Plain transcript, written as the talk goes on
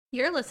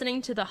You're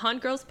listening to the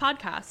Haunt Girls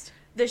podcast.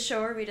 The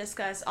show where we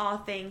discuss all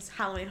things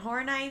Halloween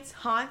Horror Nights,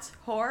 haunts,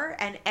 horror,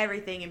 and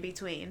everything in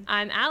between.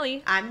 I'm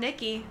Allie. I'm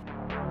Nikki.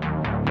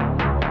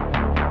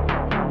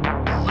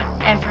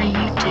 Whatever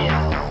you do,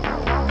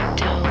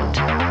 don't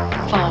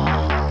fall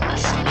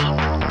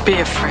asleep.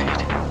 Be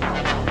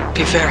afraid.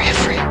 Be very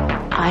afraid.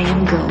 I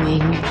am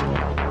going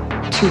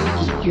to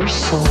eat your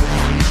soul.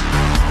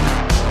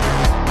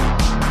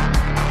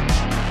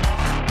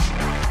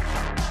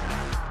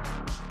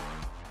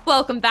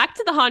 Welcome back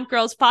to the Haunt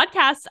Girls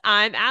podcast.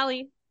 I'm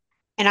Allie.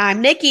 And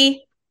I'm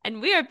Nikki. And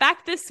we are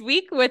back this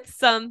week with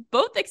some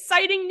both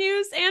exciting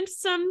news and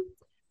some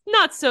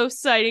not so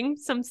exciting,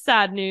 some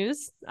sad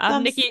news.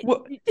 Nikki,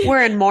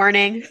 we're in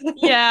mourning.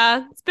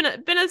 Yeah, it's been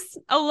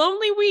a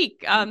lonely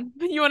week.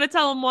 You want to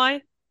tell them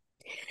why?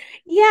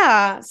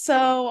 Yeah,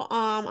 so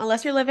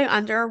unless you're living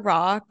under a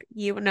rock,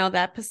 you would know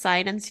that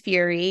Poseidon's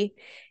Fury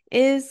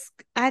is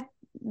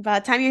by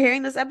the time you're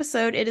hearing this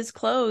episode, it is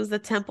closed. The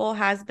temple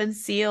has been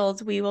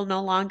sealed. We will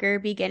no longer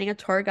be getting a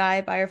tour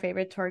guide by our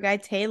favorite tour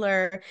guide,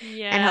 Taylor,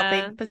 and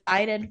helping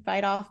Poseidon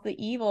fight off the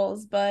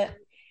evils. But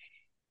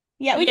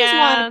yeah, we just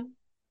want to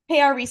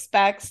pay our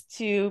respects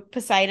to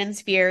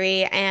Poseidon's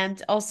Fury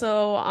and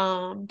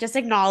also just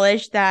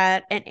acknowledge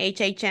that an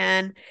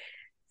HHN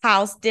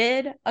house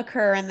did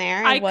occur in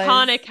there.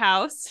 Iconic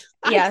house.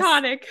 Yes.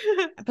 Iconic.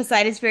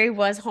 Poseidon's Fury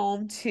was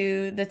home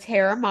to the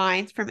Terror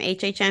Mines from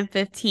HHN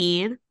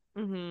 15.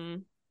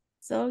 Mm-hmm.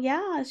 So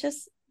yeah, it's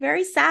just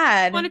very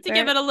sad. Wanted to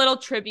give it a little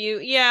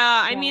tribute.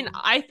 Yeah, I mean,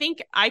 I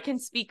think I can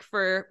speak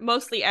for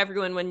mostly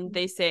everyone when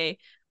they say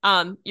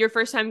your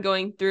first time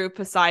going through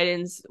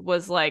Poseidon's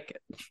was like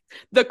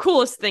the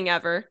coolest thing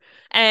ever.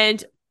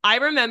 And I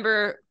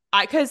remember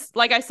because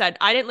like I said,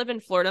 I didn't live in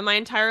Florida my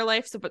entire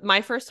life. So, but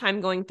my first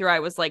time going through, I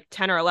was like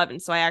 10 or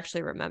 11. So I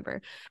actually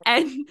remember.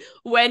 And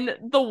when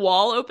the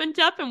wall opened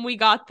up and we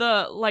got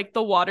the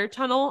water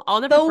tunnel,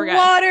 I'll never forget. The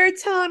water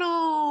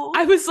tunnel.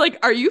 I was like,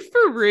 are you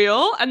for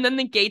real? And then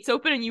the gates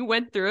open and you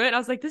went through it. I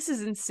was like, this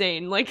is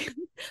insane. Like,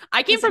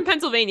 I came from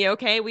Pennsylvania,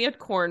 okay? We had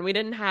corn. We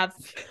didn't have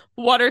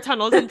water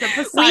tunnels into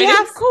Poseidon. We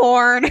have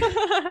corn.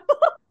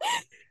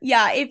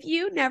 Yeah, if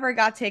you never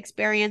got to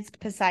experience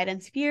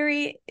Poseidon's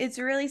Fury, it's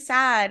really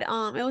sad.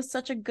 It was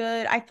such a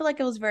good, I feel like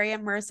it was very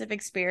immersive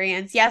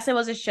experience. Yes, it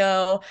was a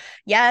show.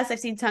 Yes, I've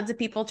seen tons of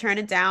people turn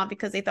it down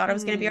because they thought it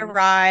was going to be a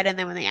ride. And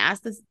then when they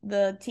asked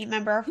the team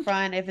member up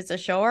front if it's a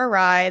show or a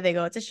ride, they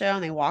go, it's a show,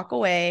 and they walk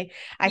away.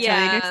 I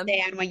totally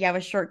understand when you have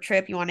a short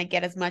trip, you want to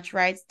get as much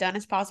rides done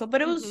as possible.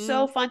 But it was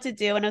so fun to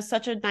do. And it was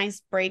such a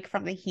nice break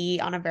from the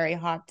heat on a very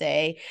hot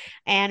day.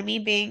 And me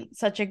being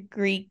such a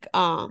Greek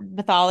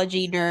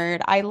mythology nerd,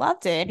 I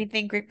loved it.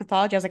 Anything Greek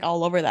mythology, I was like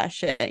all over that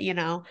shit, you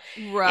know?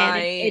 Right.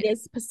 And it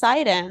is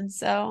Poseidon,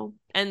 so.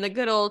 And the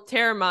good old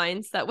Terror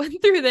Mines that went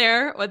through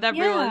there with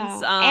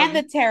everyone's. And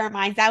the Terror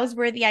Mines. That was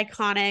where the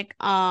iconic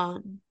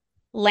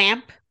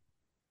lamp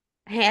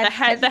the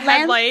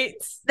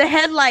headlights. The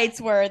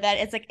headlights were that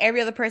it's like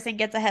every other person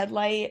gets a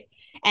headlight,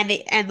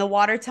 and the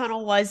water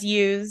tunnel was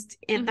used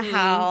in the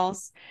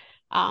house.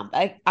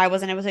 I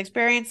wasn't able to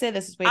experience it.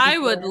 This is way I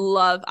would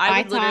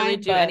literally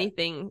do but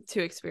anything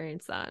to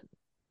experience that.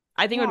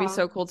 I think it would be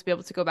so cool to be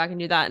able to go back and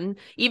do that. And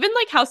even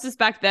like houses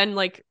back then,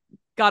 like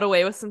got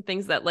away with some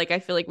things that like I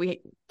feel like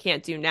we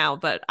can't do now,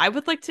 but I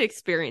would like to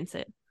experience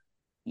it.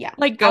 Yeah.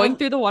 Like going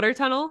through the water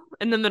tunnel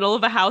in the middle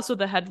of a house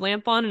with a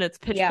headlamp on and it's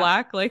pitch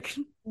black. Like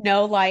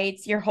no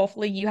lights.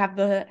 Hopefully you have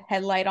the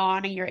headlight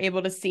on and you're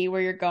able to see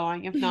where you're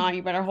going. If not,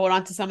 you better hold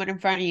on to someone in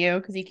front of you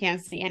because you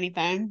can't see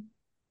anything.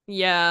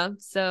 Yeah.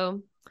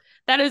 So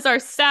that is our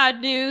sad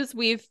news.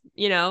 We've,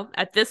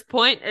 at this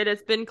point, it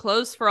has been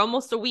closed for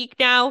almost a week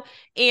now,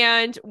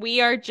 and we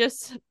are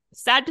just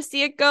sad to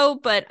see it go.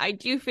 But I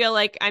do feel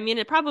like,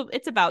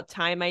 it's about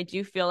time. I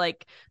do feel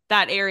like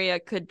that area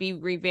could be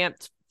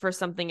revamped for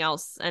something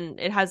else, and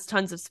it has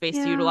tons of space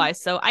to utilize.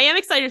 So I am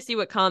excited to see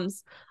what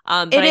comes.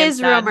 It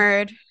is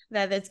rumored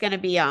that it's going to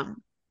be a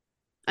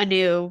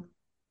new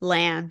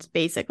land,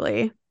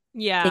 basically.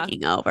 Yeah,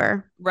 taking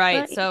over.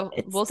 Right. But so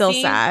it's we'll still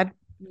see. sad.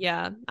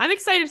 Yeah, I'm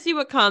excited to see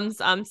what comes.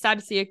 I'm sad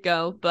to see it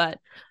go, but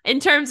in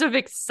terms of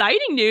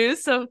exciting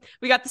news, so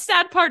we got the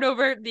sad part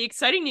over. The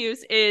exciting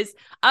news is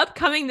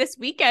upcoming this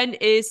weekend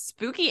is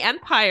Spooky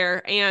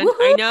Empire, and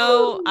I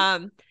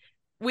know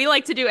we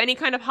like to do any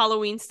kind of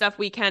Halloween stuff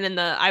we can in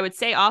the, I would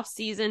say, off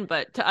season,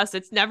 but to us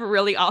it's never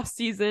really off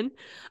season.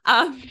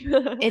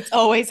 It's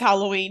always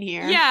Halloween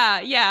here.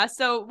 Yeah.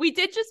 So we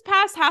did just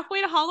pass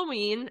halfway to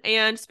Halloween,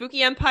 and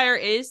Spooky Empire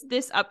is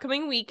this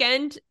upcoming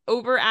weekend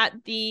over at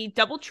the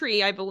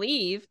DoubleTree, I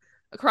believe,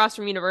 across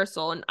from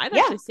Universal. And I've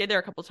actually stayed there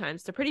a couple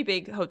times. It's a pretty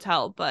big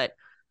hotel, but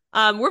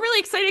we're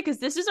really excited because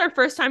this is our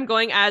first time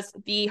going as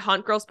the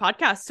Haunt Girls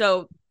podcast.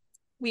 So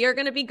we are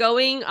going to be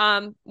going,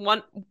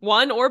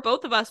 one or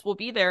both of us will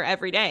be there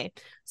every day.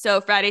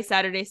 So Friday,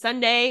 Saturday,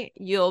 Sunday,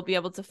 you'll be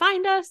able to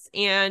find us,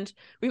 and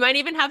we might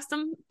even have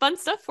some fun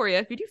stuff for you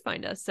if you do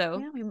find us.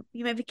 So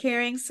you might be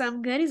carrying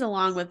some goodies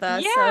along with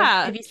us.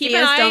 Yeah, so if you keep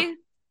an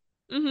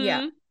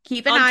eye.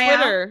 Keep an eye on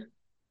Twitter out.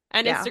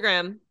 and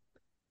Instagram.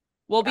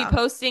 We'll be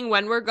posting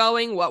when we're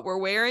going, what we're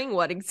wearing,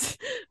 where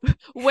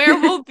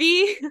we'll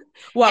be,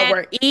 what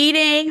we're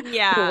eating,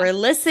 yeah, what we're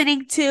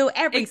listening to,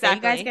 everything.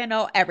 Exactly. You guys gonna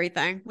know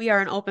everything. We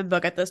are an open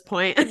book at this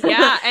point.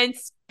 Yeah, and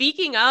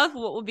speaking of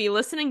what we'll be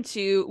listening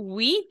to,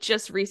 we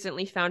just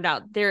recently found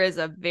out there is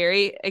a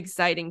very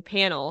exciting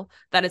panel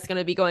that is going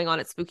to be going on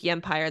at Spooky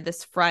Empire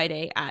this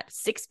Friday at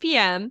 6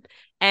 p.m.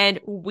 And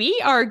we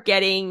are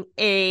getting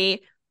a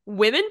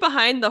Women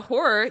Behind the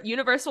Horror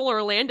Universal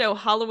Orlando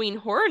Halloween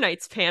Horror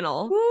Nights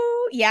panel.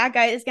 Woo, yeah,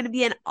 guys, it's going to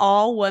be an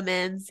all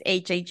women's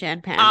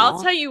HHN panel.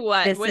 I'll tell you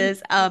what. This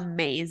is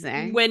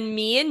amazing. When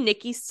me and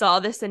Nikki saw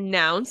this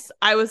announced,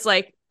 I was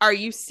like, are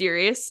you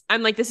serious?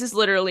 I'm like, this is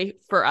literally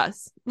for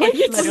us. Like,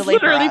 it's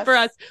literally for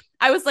us.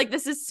 I was like,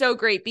 this is so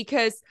great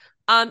because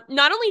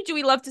not only do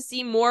we love to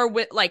see more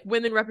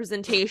women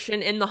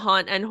representation in the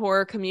haunt and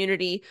horror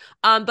community,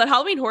 but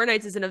Halloween Horror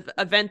Nights is an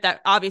event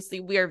that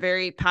obviously we are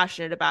very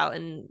passionate about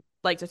and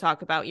like to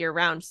talk about year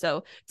round.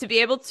 So to be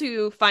able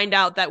to find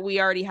out that we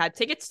already had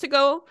tickets to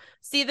go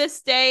see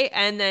this day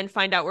and then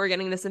find out we're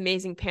getting this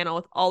amazing panel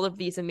with all of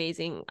these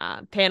amazing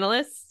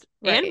panelists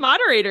and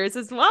moderators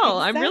as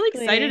well. Exactly. I'm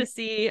really excited to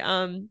see,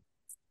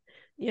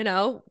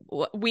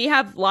 we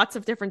have lots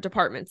of different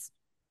departments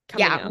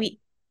coming out.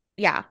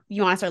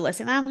 You want to start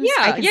listing them? Yeah,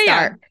 I can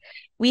start.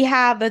 We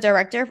have the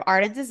director of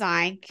art and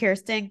design,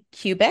 Kirsten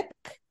Kubik,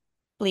 I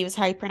believe is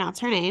how you pronounce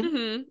her name.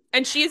 Mm-hmm.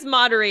 And she's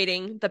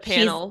moderating the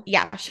panel.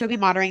 She'll be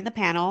moderating the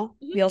panel.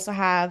 Mm-hmm. We also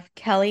have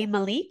Kelly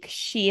Malik.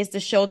 She is the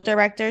show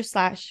director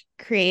 /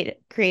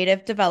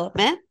 creative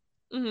development.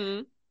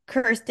 Mm-hmm.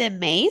 Kirsten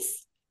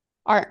Mace,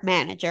 art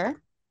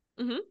manager.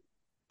 Mm-hmm.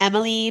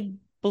 Emily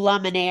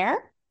Blumenaire,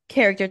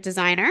 character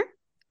designer.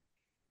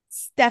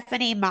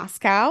 Stephanie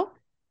Moscow,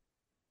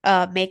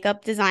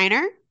 makeup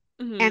designer.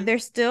 Mm-hmm. And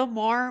there's still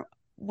more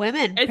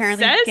women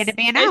apparently going to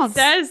be announced. It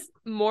says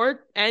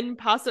more and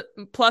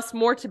plus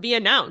more to be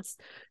announced.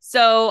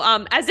 So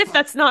as if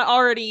that's not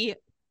already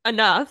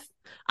enough.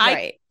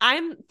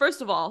 I'm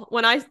first of all,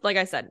 when I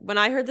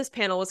heard this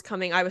panel was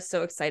coming, I was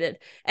so excited.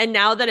 And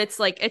now that it's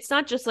like, it's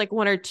not just like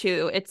one or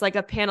two, it's like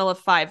a panel of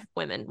 5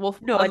 women. Well,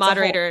 no, a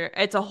moderator,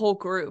 it's a whole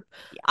group.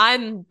 Yeah.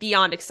 I'm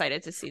beyond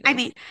excited to see this. I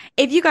mean,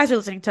 if you guys are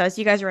listening to us,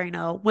 you guys already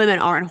know women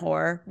are in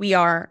horror. We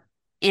are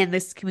in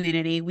this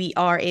community. We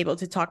are able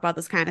to talk about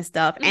this kind of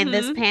stuff. Mm-hmm. And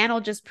this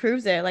panel just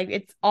proves it. Like,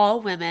 it's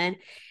all women.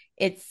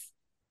 It's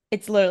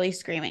literally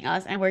screaming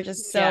us, and we're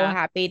just so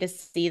happy to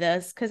see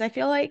this because I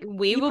feel like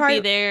we will be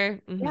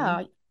there. Mm-hmm.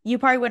 Yeah, you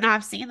probably wouldn't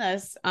have seen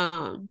this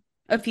a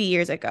few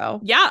years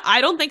ago. Yeah,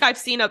 I don't think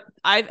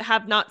I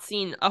have not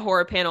seen a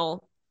horror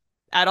panel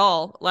at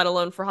all, let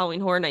alone for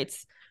Halloween Horror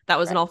Nights. That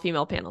was an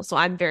all-female panel, so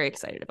I'm very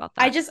excited about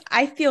that.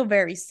 I feel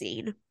very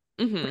seen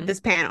with this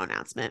panel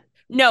announcement.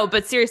 No,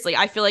 but seriously,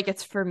 I feel like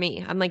it's for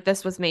me. I'm like,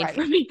 this was made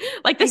for me.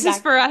 Like, this is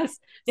for us.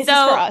 This is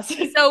for us.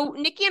 So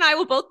Nikki and I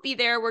will both be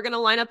there. We're going to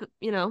line up,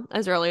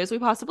 as early as we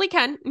possibly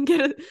can.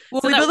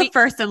 We'll be the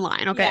first in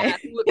line, okay?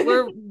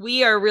 Yeah,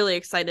 we are really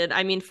excited.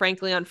 I mean,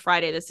 frankly, on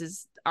Friday, this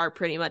is our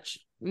pretty much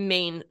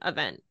main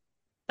event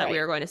that we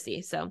are going to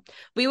see. So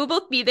we will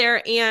both be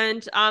there.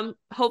 And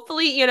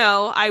hopefully,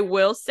 I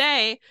will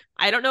say,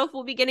 I don't know if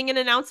we'll be getting an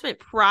announcement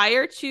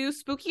prior to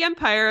Spooky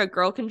Empire, A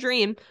Girl Can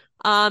Dream.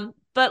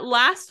 But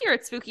last year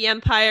at Spooky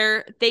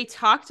Empire, they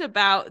talked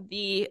about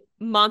the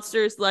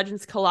Monsters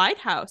Legends Collide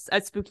house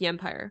at Spooky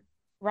Empire.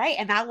 Right.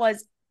 And that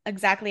was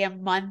exactly a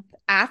month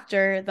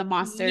after the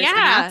Monsters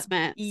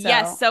announcement. So.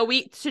 Yes. So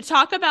to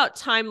talk about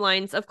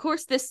timelines, of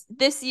course,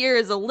 this year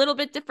is a little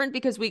bit different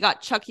because we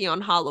got Chucky on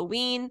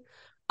Halloween.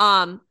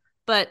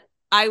 But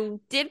I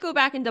did go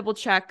back and double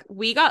check.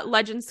 We got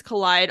Legends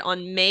Collide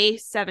on May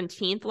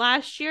 17th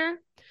last year.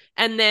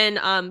 And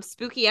then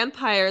Spooky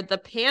Empire, the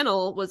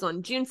panel was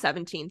on June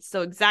 17th.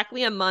 So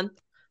exactly a month.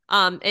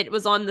 It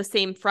was on the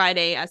same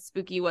Friday as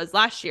Spooky was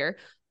last year.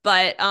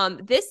 But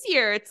this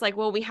year, it's like,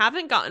 well, we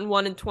haven't gotten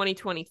one in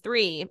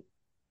 2023.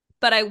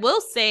 But I will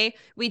say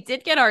we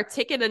did get our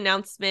ticket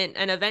announcement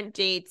and event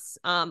dates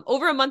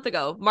over a month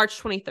ago, March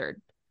 23rd.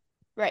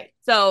 Right.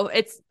 So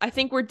I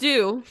think we're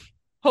due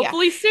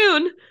hopefully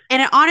soon.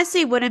 And it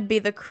honestly wouldn't be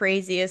the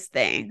craziest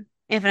thing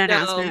if an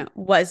announcement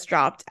was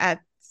dropped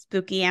at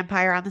Spooky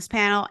Empire on this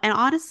panel. And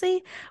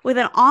honestly, with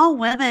an all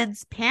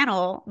women's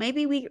panel,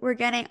 maybe we're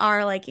getting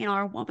our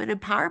our woman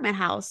empowerment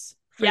house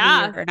for the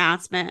year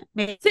announcement.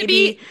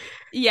 Maybe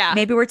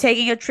we're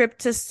taking a trip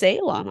to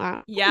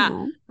Salem.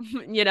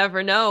 You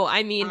never know.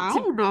 I mean, I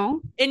don't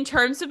know. In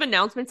terms of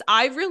announcements,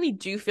 I really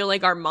do feel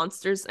like our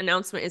Monsters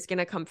announcement is going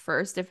to come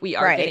first if we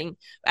are getting.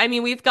 I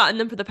mean, we've gotten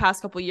them for the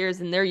past couple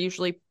years, and they're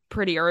usually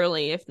pretty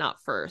early, if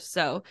not first.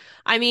 So,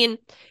 I mean,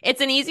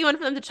 it's an easy one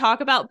for them to talk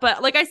about.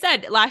 But like I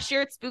said, last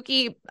year at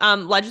Spooky,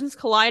 Legends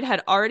Collide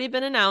had already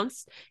been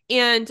announced.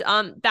 And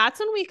that's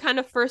when we kind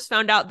of first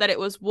found out that it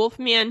was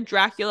Wolfman,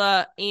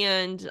 Dracula,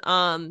 and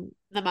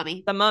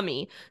the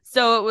Mummy.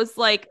 So it was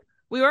like,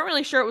 we weren't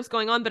really sure what was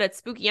going on. But at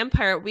Spooky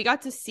Empire, we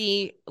got to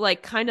see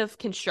like kind of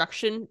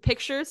construction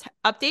pictures,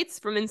 updates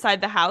from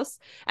inside the house.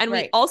 And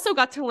we also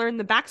got to learn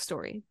the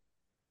backstory.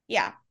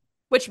 Yeah.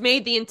 Which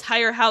made the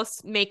entire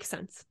house make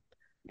sense.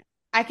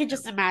 I could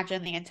just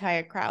imagine the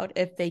entire crowd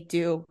if they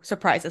do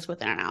surprise us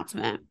with an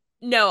announcement.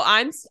 No,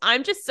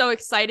 I'm just so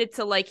excited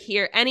to like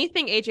hear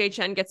anything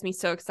HHN gets me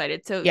so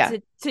excited. So Yeah.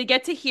 to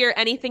get to hear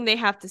anything they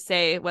have to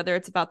say, whether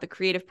it's about the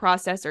creative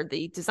process or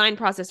the design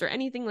process or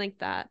anything like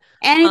that.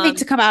 Anything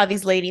to come out of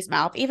these ladies'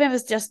 mouth, even if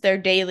it's just their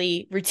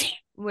daily routine.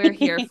 We're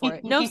here for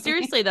it. No,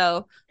 seriously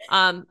though.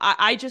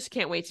 I just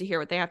can't wait to hear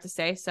what they have to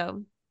say.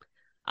 So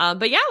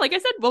but yeah, like I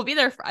said, we'll be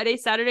there Friday,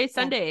 Saturday,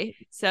 Sunday.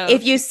 So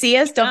if you see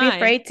us, don't be eye.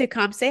 afraid to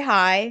come say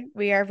hi.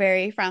 We are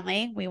very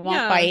friendly. We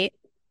won't bite.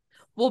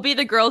 We'll be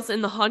the girls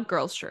in the Hunt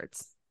Girls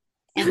shirts.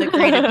 And the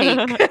green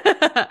and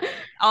pink.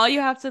 All you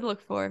have to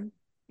look for.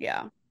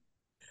 Yeah.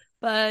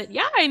 But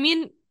yeah, I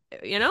mean,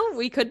 you know,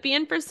 we could be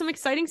in for some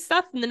exciting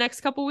stuff in the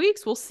next couple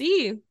weeks. We'll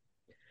see.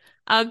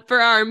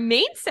 For our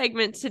main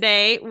segment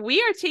today,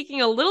 we are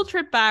taking a little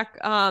trip back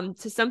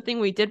to something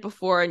we did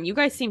before and you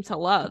guys seem to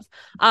love.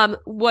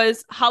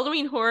 Was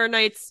Halloween Horror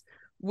Nights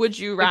Would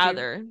You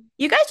Rather?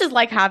 You guys just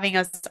like having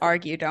us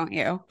argue, don't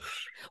you?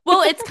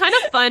 Well, it's kind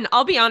of fun.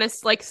 I'll be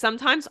honest, like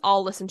sometimes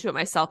I'll listen to it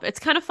myself. It's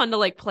kind of fun to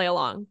like play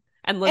along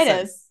and listen.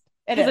 It is.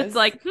 Because it's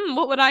like,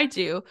 what would I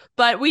do?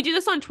 But we do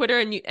this on Twitter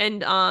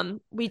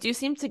and we do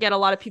seem to get a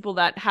lot of people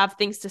that have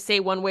things to say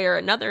one way or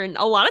another. And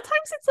a lot of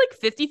times it's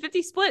like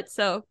 50-50 split.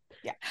 So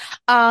yeah.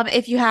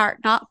 If you are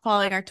not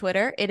following our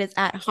Twitter, it is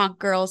at Honk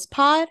Girls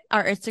Pod.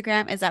 Our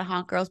Instagram is at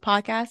Honk Girls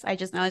Podcast. I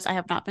just noticed I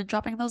have not been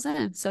dropping those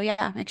in. So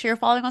yeah, make sure you're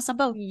following us on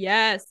both.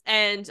 Yes.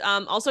 And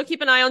also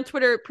keep an eye on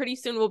Twitter. Pretty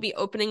soon we'll be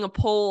opening a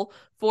poll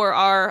for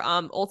our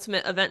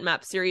Ultimate Event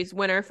Map Series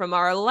winner from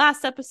our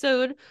last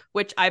episode,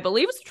 which I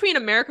believe was between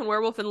American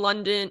Werewolf in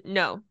London.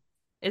 No.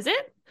 Is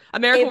it?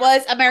 It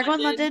was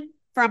American London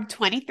from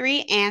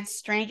 23 and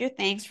Stranger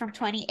Things from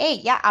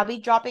 28. Yeah, I'll be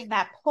dropping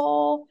that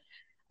poll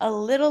a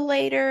little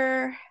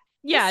later.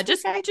 Yeah,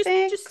 just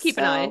keep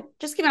an eye.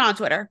 Just keep it on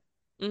Twitter.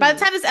 Mm-hmm. By the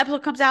time this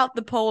episode comes out,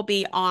 the poll will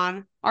be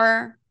on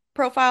our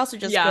profile. So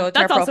just go to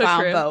our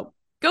profile and vote.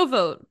 Go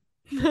vote.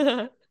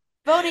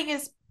 Voting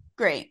is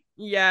great.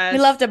 Yes. We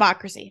love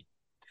democracy.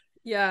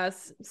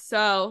 Yes.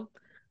 So,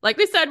 like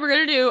we said, we're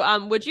gonna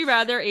do Would You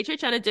Rather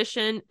HHN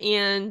edition,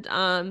 and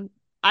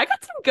I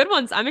got some good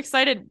ones. I'm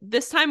excited.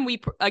 This time we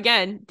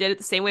again did it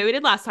the same way we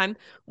did last time,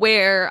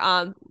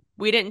 where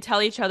we didn't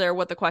tell each other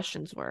what the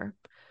questions were.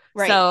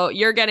 Right. So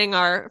you're getting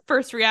our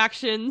first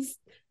reactions,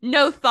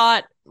 no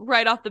thought,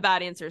 right off the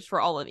bat answers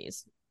for all of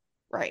these.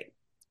 Right.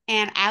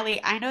 And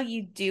Allie, I know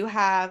you do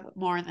have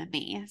more than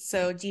me.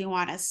 So do you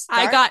want to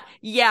start?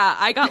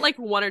 I got like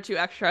one or two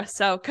extra.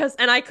 So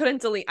and I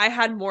couldn't delete. I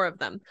had more of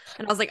them.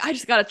 And I was like, I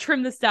just gotta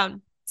trim this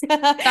down. So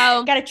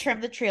gotta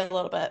trim the tree a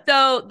little bit.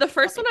 So the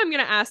first one I'm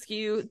gonna ask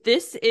you,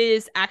 this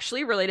is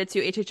actually related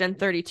to HHN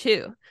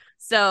 32.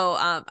 So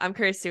I'm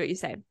curious to see what you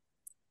say.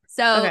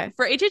 So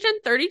for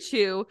HHN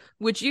 32,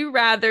 would you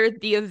rather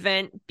the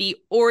event be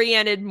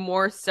oriented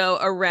more so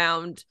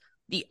around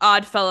the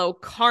Oddfellow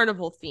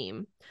carnival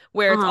theme,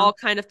 where it's all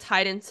kind of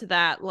tied into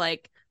that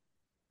like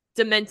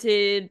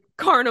demented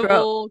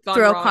carnival,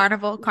 thrill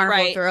carnival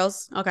right?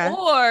 Thrills, okay,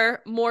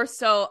 or more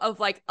so of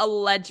like a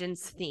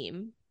Legends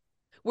theme,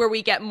 where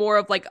we get more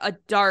of like a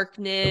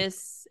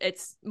darkness.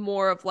 It's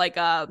more of like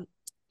a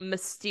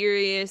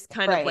mysterious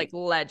kind of like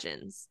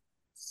Legends.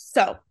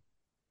 So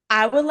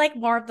I would like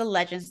more of the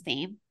Legends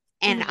theme,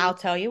 and I'll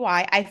tell you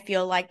why. I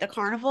feel like the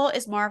carnival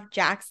is more of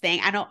Jack's thing.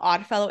 I know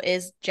Oddfellow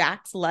is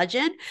Jack's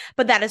legend,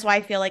 but that is why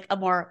I feel like a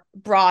more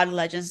broad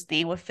Legends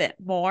theme would fit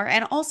more.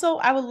 And also,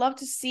 I would love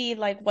to see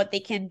like what they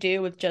can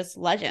do with just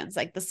Legends,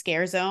 like the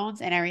scare zones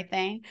and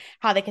everything,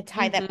 how they could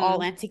tie that all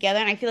in together.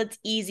 And I feel it's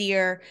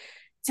easier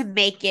to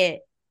make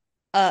it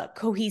a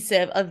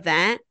cohesive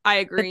event. I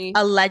agree.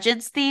 A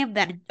Legends theme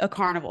than a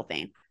carnival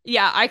theme.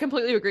 Yeah, I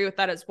completely agree with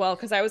that as well,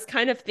 because I was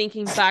kind of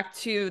thinking back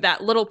to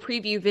that little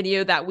preview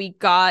video that we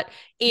got,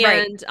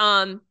 and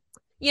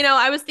you know,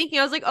 I was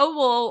like,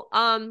 oh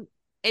well,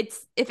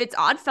 if it's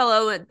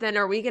Oddfellow, then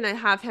are we gonna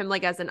have him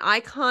like as an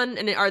icon,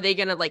 and are they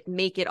gonna like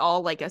make it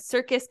all like a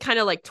circus, kind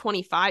of like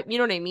 25? You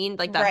know what I mean,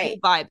 like that whole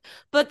vibe.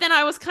 But then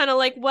I was kind of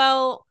like,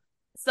 well,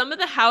 some of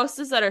the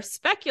houses that are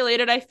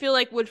speculated, I feel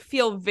like would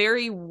feel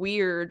very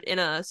weird in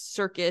a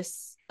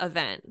circus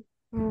event.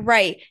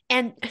 Right.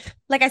 And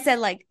like I said,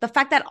 like the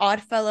fact that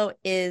Oddfellow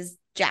is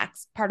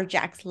part of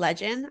Jack's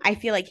legend, I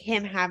feel like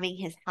him having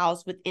his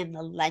house within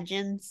the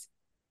Legends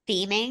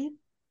theming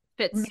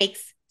it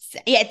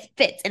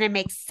fits and it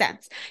makes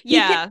sense.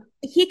 Yeah.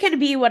 He can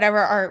be whatever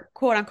our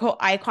quote unquote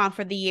icon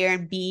for the year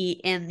and be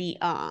in the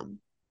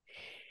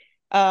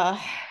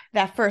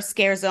that first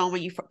scare zone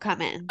when you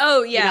come in.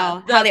 Oh yeah.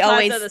 You know, how they Plaza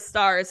always of the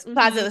Stars.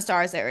 Plaza of the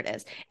Stars, there it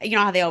is. You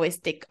know how they always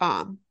stick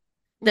the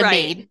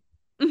main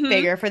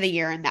figure for the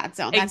year in that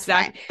zone. That's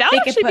exactly. Fine. That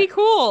would actually be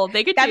cool.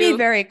 That'd be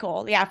very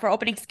cool. Yeah, for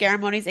opening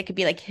ceremonies, it could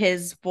be like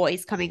his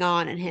voice coming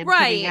on and him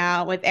coming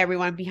out with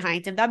everyone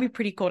behind him. That'd be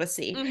pretty cool to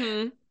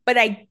see. But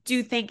I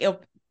do think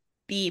it'll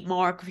be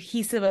more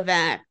cohesive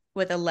event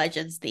with a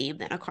Legends theme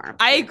than a carnival.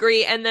 I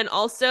agree. And then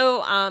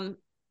also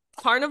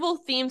carnival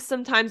themes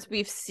sometimes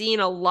we've seen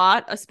a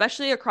lot,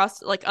 especially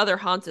across like other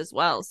haunts as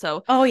well.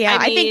 So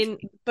I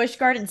think Busch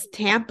Gardens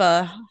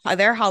Tampa,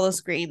 their Hollow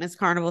Scream is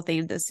carnival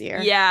themed this year.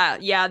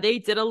 Yeah, they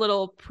did a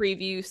little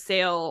preview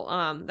sale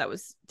that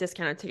was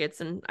discounted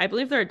tickets, and I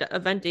believe their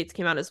event dates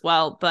came out as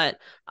well, but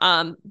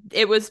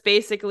it was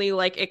basically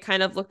like it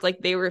kind of looked like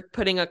they were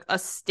putting a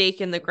stake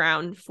in the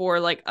ground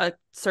for like a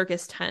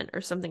circus tent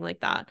or something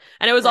like that.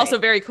 And it was also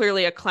very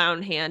clearly a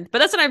clown hand. But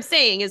that's what I'm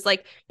saying is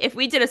like if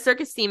we did a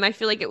circus theme, I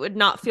feel like it would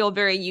not feel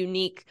very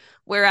unique,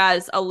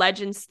 whereas a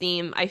Legends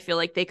theme, I feel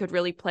like they could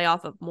really play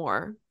off of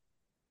more.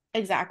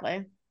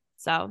 Exactly.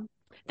 So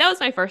that was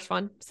my first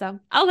one. So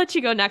I'll let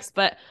you go next,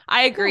 but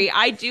I agree. Cool.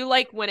 I do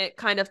like when it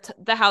kind of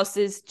the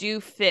houses do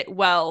fit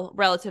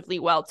relatively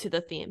well to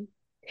the theme.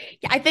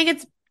 Yeah, I think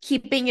it's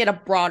keeping it a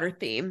broader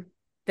theme.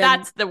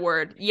 That's the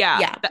word.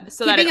 Yeah.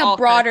 So keeping that a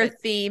broader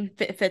theme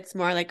fits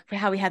more like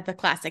how we had the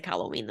classic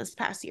Halloween this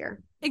past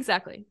year.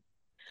 Exactly.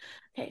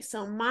 Okay,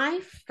 so my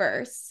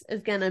first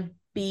is gonna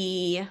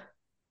be: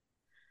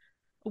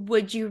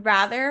 would you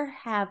rather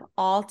have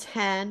all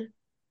 10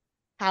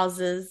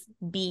 houses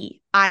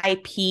be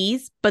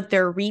IPs, but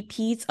they're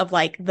repeats of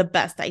like the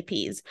best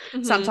IPs?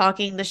 Mm-hmm. So I'm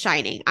talking The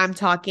Shining. I'm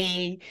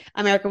talking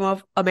American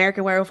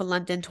Werewolf in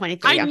London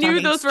 23. I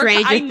knew those were.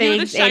 I knew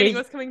The Shining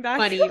was coming back.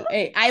 Funny.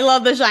 I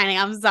love The Shining.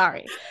 I'm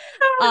sorry.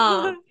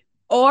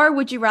 Or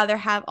would you rather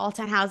have all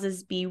 10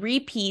 houses be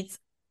repeats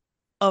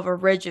of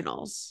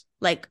originals,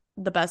 like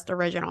the best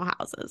original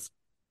houses?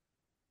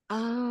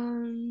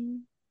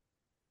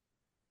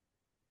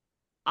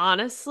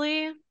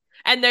 Honestly,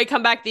 and they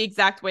come back the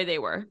exact way they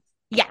were.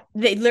 Yeah,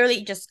 they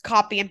literally just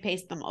copy and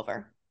paste them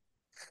over.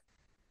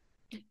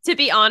 To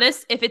be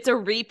honest, if it's a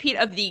repeat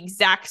of the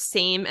exact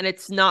same and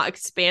it's not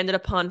expanded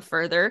upon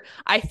further,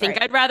 I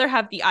think I'd rather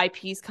have the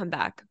IPs come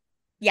back.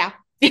 Yeah.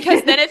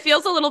 Because then it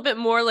feels a little bit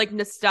more like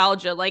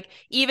nostalgia. Like,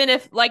 even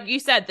if, like you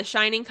said, The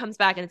Shining comes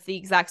back and it's the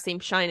exact same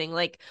Shining,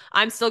 like,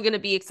 I'm still going to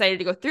be excited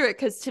to go through it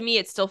because to me,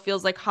 it still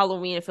feels like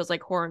Halloween. It feels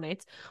like Horror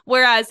Nights.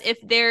 Whereas if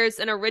there's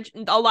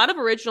a lot of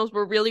originals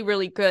were really,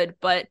 really good,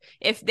 but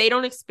if they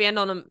don't expand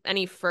on them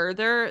any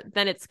further,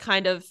 then it's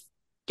kind of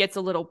gets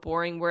a little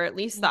boring, where at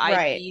least the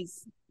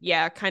IPs,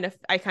 I kind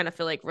of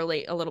feel like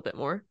relate a little bit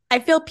more. I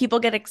feel people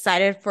get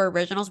excited for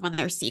originals when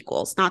they're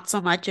sequels, not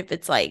so much if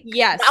it's like,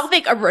 yes, I don't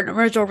think an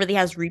original really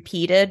has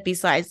repeated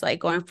besides like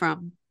going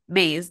from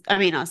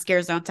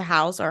Scare Zone to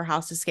House or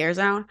House to Scare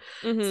Zone.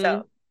 Mm-hmm.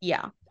 So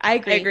yeah, I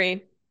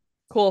agree.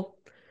 Cool.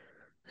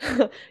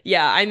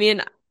 Yeah, I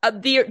mean,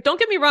 don't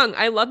get me wrong,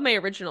 I love my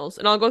originals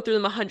and I'll go through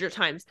them 100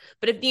 times,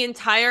 but if the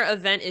entire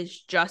event is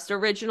just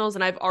originals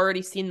and I've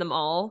already seen them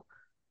all,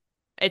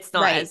 it's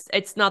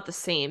not the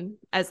same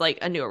as like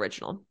a new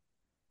original.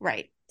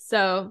 Right.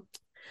 So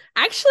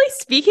actually,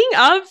 speaking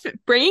of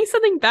bringing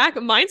something back,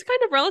 mine's kind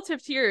of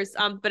relative to yours,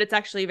 but it's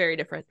actually very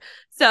different.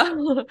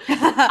 So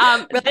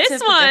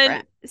this one,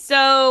 different.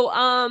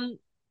 So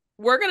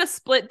we're going to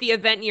split the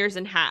event years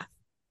in half.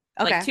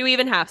 Okay. Like 2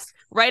 even halves,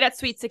 right at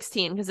Sweet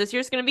 16, because this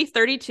year's going to be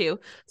 32.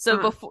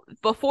 So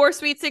before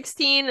Sweet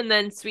 16 and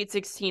then Sweet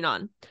 16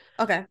 on.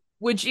 Okay.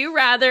 Would you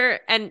rather,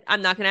 and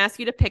I'm not going to ask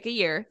you to pick a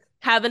year,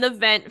 have an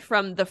event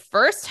from the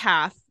first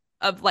half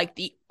of like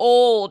the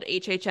old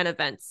HHN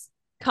events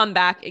come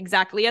back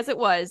exactly as it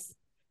was,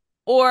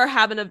 or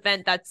have an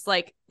event that's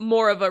like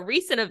more of a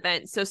recent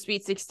event, so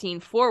Sweet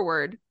 16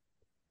 forward,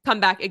 come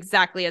back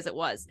exactly as it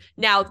was?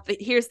 Now,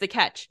 here's the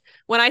catch.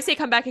 When I say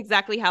come back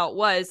exactly how it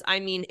was, I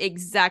mean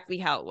exactly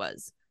how it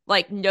was.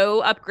 Like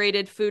no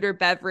upgraded food or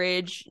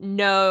beverage,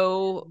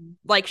 no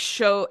like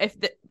show,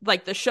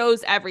 the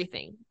show's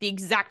everything the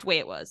exact way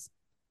it was.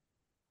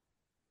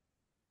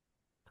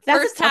 That's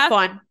first a tough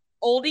one.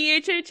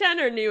 Oldie HHN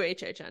or new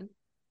HHN?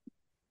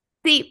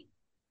 See,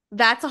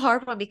 that's a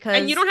hard one because...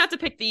 And you don't have to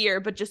pick the year,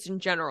 but just in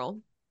general.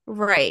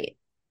 Right.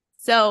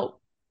 So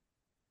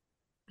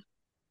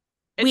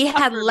we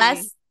had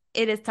less...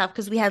 It is tough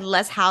because we had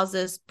less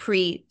houses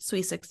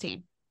pre-Sweet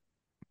 16.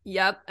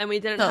 Yep. And we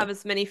didn't have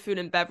as many food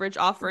and beverage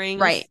offerings.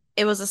 Right.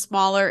 It was a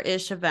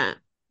smaller-ish event.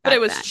 But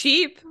it was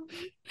cheap.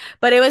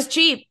 But it was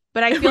cheap.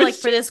 But I feel like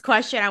for this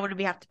question, I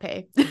wouldn't have to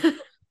pay.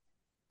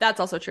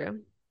 That's also true.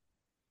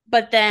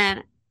 But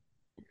then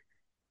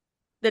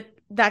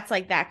that's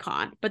like that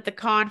con. But the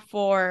con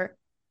for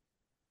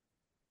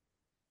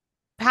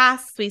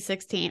past Sweet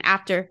 16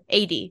 after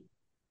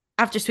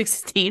Sweet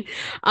 16.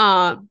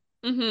 So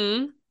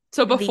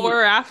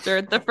before or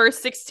after the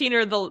first 16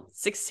 or the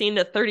 16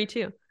 to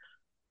 32?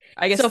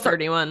 I guess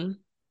 31.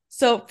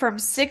 So from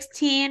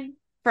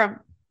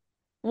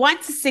 1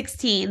 to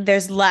 16,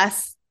 there's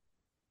less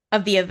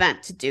of the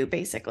event to do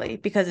basically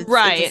because it's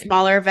a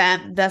smaller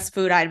event, less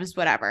food items,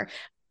 whatever.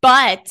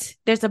 But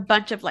there's a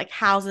bunch of like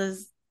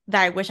houses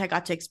that I wish I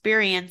got to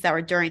experience that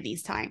were during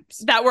these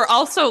times. That were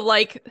also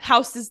like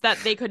houses that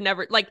they could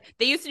never, like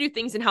they used to do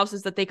things in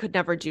houses that they could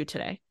never do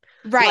today.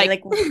 Right.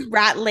 Like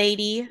Rat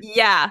Lady.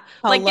 Yeah.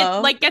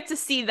 Hello. Get to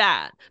see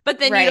that. But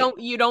then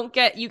you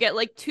get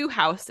like 2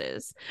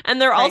 houses. And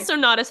they're also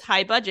not as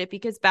high budget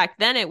because back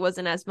then it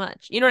wasn't as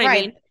much. You know what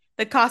I mean?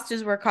 The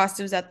costumes were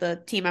costumes that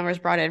the team members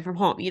brought in from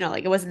home. You know,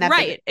 like it wasn't that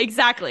big.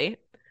 Exactly.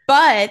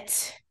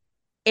 But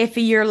if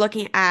you're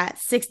looking at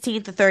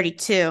 16 to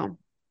 32,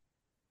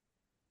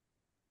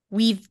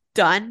 we've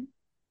done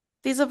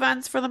these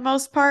events for the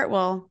most part.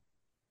 Well,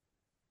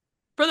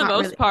 For the not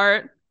most really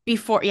part.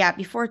 before,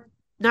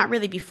 not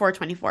really before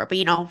 24,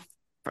 but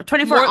for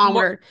 24 More,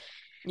 onward,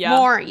 yeah.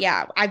 more,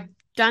 yeah, I've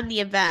done the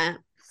event.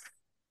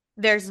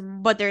 There's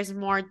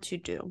more to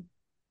do.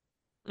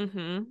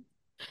 Mm-hmm.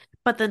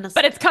 But then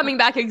But it's coming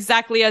back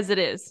exactly as it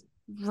is.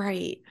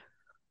 right.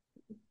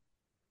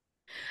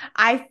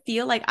 I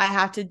feel like I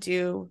have to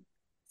do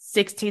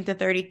 16 to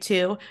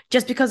 32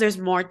 just because there's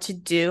more to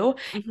do.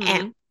 Mm-hmm.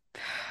 And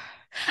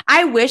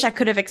I wish I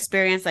could have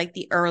experienced like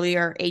the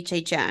earlier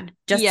HHN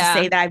just to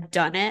say that I've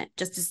done it,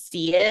 just to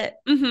see it.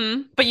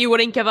 Mm-hmm. But you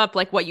wouldn't give up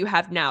like what you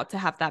have now to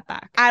have that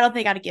back. I don't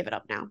think I'd give it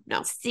up now.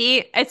 No.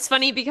 See, it's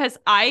funny because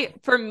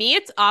for me,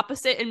 it's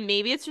opposite. And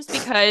maybe it's just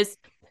because,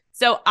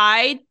 so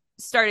I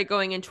started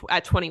going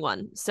at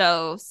 21.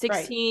 So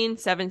 16,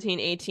 17,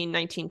 18,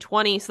 19,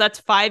 20. So that's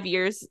 5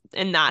 years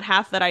in that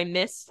half that I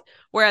missed.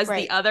 Whereas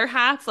the other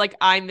half, like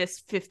I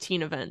missed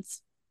 15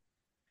 events,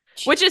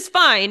 which is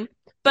fine.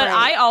 But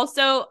I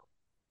also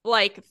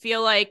like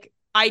feel like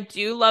I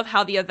do love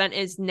how the event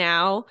is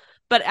now.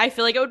 But I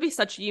feel like it would be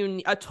such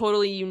a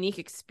totally unique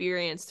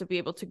experience to be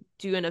able to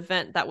do an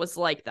event that was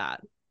like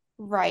that.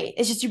 Right.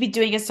 It's just you'd be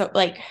doing it so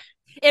like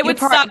it would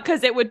suck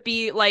because it would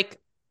be like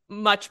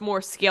much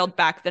more scaled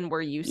back than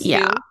we're used to.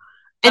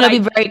 And it'll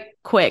be very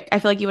quick. I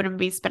feel like you wouldn't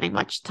be spending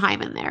much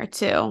time in there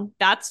too.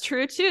 That's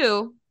true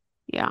too.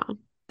 Yeah.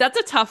 That's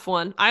a tough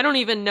one. I don't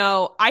even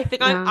know. I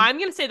think I'm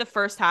going to say the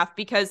first half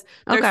because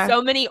there's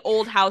so many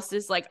old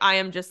houses like I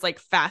am just like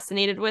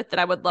fascinated with that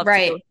I would love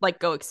to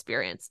go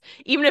experience.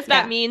 Even if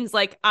that means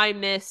like I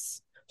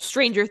miss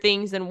Stranger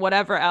Things and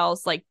whatever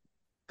else, like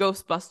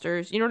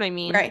Ghostbusters. You know what I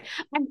mean? Right.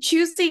 I'm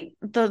choosing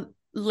the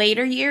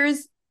later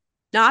years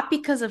not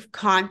because of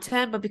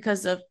content, but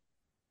because of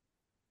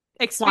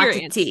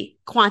experience.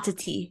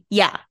 Quantity.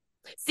 Yeah.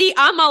 See,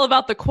 I'm all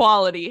about the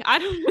quality. I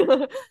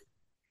don't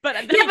But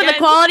but the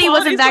quality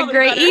wasn't that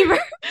great either.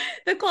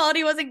 The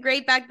quality wasn't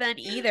great back then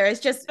either.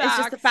 It's just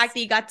the fact that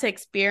you got to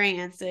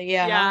experience it.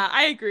 Yeah. Yeah,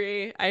 I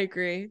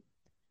agree.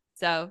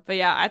 So, but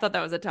yeah, I thought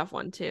that was a tough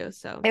one too.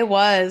 So it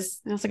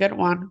was. That's a good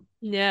one.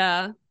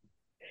 Yeah.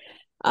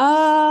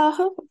 What's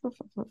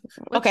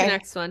your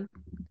next one?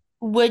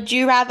 Would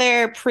you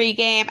rather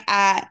pregame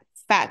at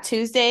Fat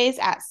Tuesdays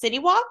at City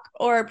Walk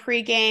or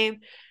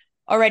pregame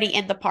already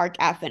in the park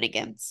at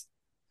Finnegan's?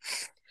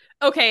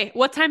 Okay,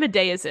 what time of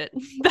day is it?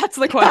 That's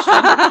the question.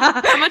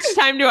 How much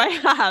time do I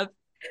have?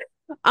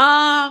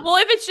 Well,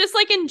 if it's just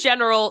like in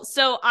general,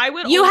 so I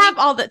would have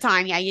all the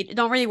time. Yeah, you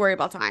don't really worry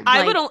about time.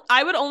 I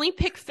would only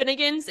pick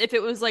Finnegan's if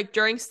it was like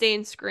during Stay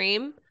and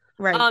Scream.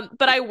 Right.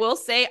 But I will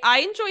say I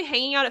enjoy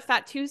hanging out at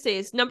Fat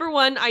Tuesdays. Number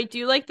one, I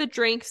do like the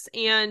drinks,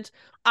 and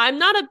I'm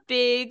not a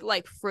big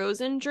like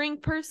frozen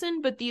drink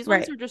person, but these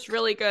ones are just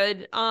really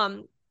good.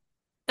 And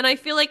I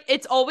feel like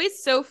it's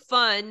always so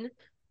fun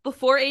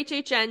before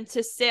HHN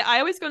to sit. I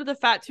always go to the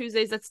Fat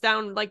Tuesdays that's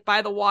down like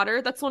by the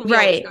water. That's one we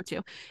always go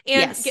to.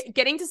 And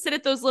getting to sit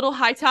at those little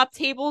high top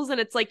tables, and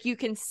it's like you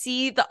can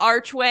see the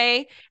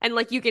archway and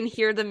like you can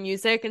hear the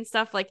music and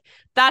stuff. Like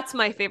that's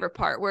my favorite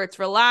part, where it's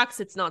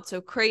relaxed, it's not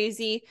so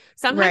crazy.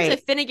 Sometimes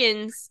at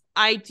Finnegan's,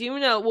 I do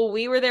know, well,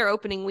 we were there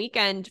opening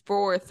weekend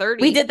for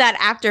 30. We did that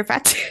after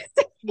Fat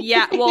Tuesday.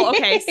 Yeah, well,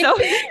 okay, so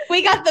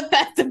we got the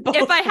best of both.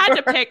 If I had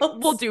to pick,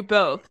 we'll do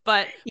both.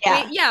 But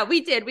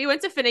we did. We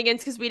went to Finnegan's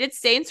because we did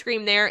Stay and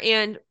Scream there,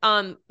 and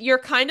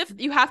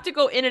you have to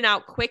go in and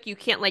out quick. You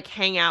can't like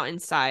hang out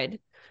inside.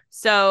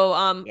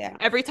 So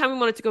every time we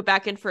wanted to go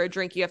back in for a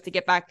drink, you have to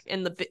get back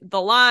in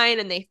the line,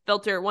 and they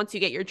filter once you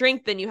get your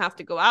drink, then you have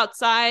to go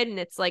outside, and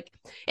it's like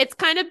it's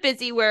kind of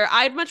busy. Where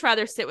I'd much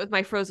rather sit with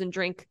my frozen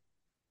drink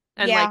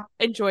and like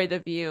enjoy the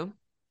view.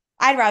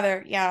 I'd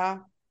rather,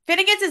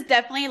 Finnegan's is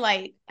definitely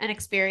like an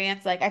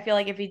experience. Like I feel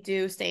like if we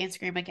do Stay and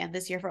Scream again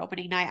this year for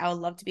opening night, I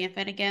would love to be in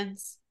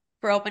Finnegan's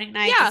for opening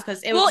night, just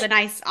because it was a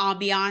nice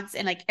ambiance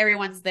and like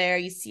everyone's there.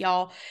 You see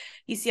all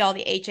the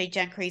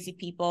HHN crazy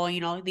people.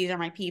 You know, these are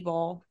my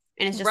people,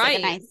 and it's just like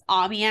a nice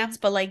ambiance.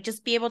 But like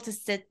just be able to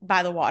sit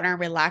by the water and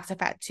relax at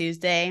Fat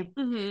Tuesday,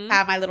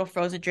 have my little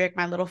frozen drink,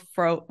 my little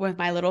with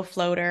my little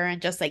floater,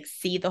 and just like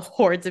see the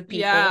hordes of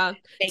people. Yeah,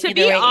 to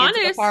be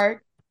honest,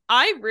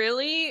 I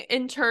really,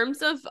 in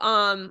terms of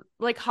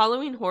like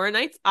Halloween Horror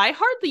Nights, I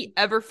hardly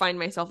ever find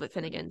myself at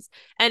Finnegan's.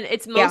 And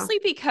it's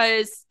mostly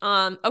because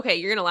okay,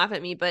 you're gonna laugh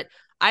at me, but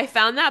I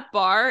found that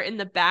bar in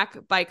the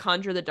back by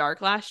Conjure the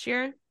Dark last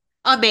year.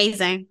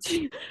 Amazing.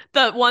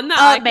 The one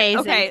that amazing.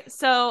 Okay,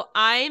 so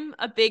I'm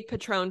a big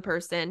Patron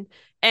person,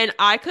 and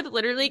I could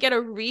literally get a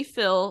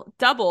refill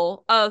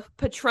double of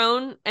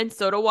Patron and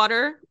soda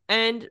water,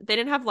 and they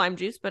didn't have lime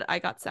juice, but I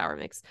got sour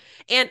mix,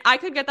 and I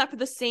could get that for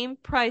the same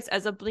price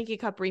as a Blinky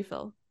Cup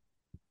refill.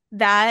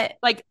 That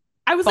like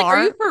I was like,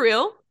 are you for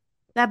real?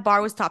 That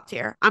bar was top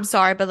tier. I'm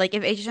sorry, but like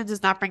if HHN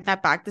does not bring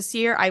that back this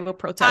year, I will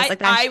protest.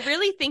 I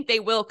really think they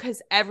will,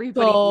 because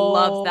everybody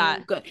loves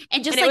that. Good.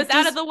 And it was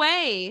out of the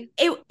way.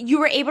 You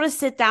were able to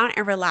sit down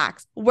and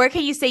relax. Where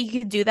can you say you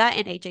can do that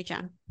in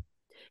HHN?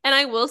 And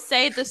I will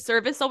say the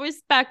service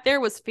always back there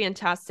was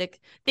fantastic.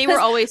 They were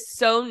always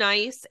so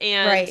nice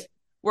and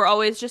were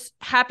always just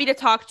happy to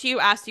talk to you,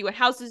 ask you what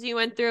houses you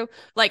went through.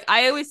 Like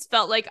I always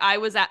felt like I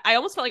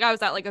almost felt like I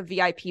was at like a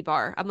VIP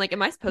bar. I'm like,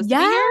 am I supposed to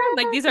be here?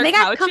 Like these are they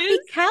couches. got comfy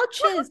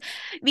couches.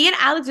 Me and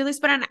Alex really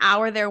spent an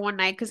hour there one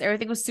night because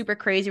everything was super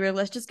crazy. We were like,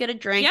 let's just get a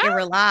drink and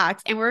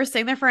relax. And we were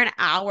sitting there for an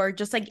hour,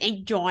 just like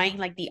enjoying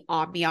like the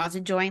ambiance,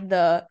 enjoying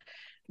the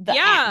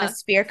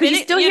atmosphere, because you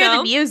still hear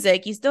the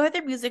music, you still hear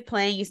the music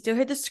playing, you still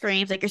hear the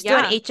screams, like you're still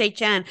at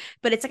HHN,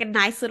 but it's like a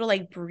nice little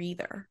like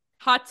breather.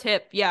 Hot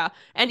tip, yeah.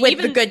 And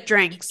with the good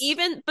drinks,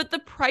 but the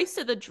price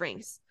of the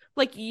drinks,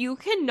 like you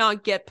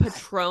cannot get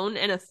Patron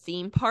in a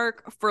theme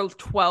park for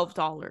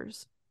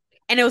 $12,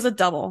 and it was a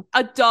double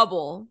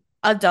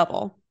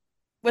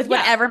with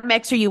whatever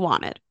mixer you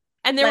wanted,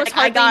 and there was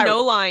hardly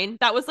no line.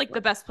 That was like the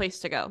best place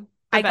to go.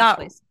 I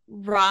got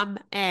rum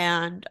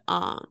and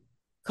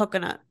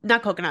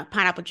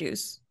pineapple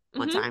juice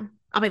one time.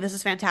 I'm like, this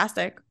is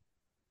fantastic.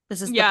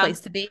 This is the place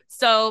to be.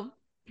 So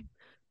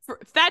for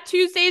Fat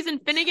Tuesdays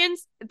and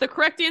Finnegan's, the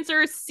correct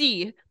answer is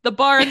C, the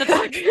bar in the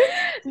back.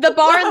 The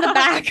bar in the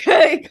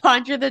back.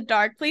 Conjure the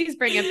dark. Please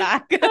bring it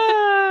back.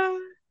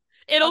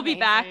 It'll be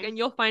back and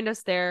you'll find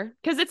us there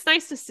because it's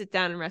nice to sit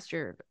down and rest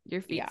your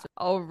feet. Yeah.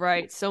 All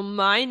right. So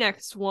my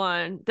next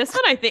one, this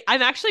one, I think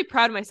I'm actually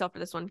proud of myself for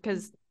this one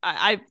because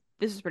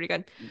this is pretty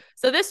good.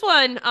 So this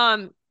one,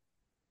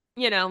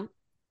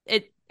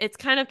 it's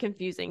kind of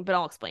confusing, but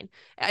I'll explain.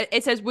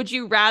 It says, would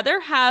you rather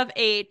have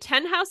a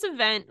 10-house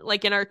event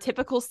like in our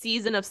typical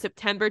season of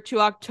September to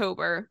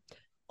October,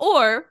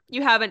 or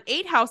you have an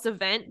 8-house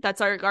event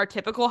that's our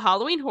typical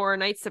Halloween Horror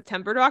Nights,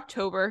 September to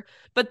October,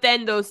 but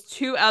then those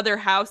 2 other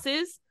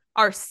houses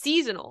are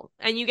seasonal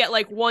and you get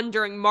like one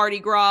during Mardi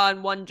Gras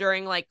and one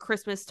during like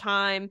Christmas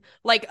time,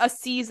 like a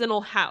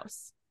seasonal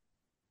house.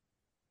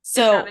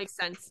 So if that makes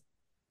sense.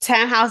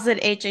 10 houses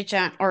at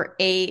HHN or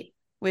 8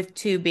 with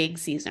 2 being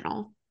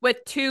seasonal.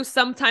 With 2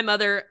 sometime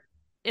other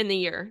in the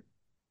year.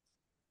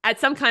 At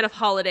some kind of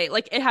holiday.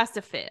 Like, it has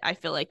to fit. I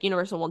feel like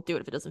Universal won't do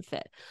it if it doesn't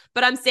fit.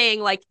 But I'm saying,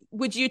 like,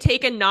 would you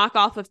take a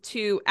knockoff of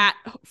 2 at,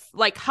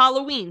 like,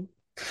 Halloween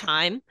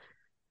time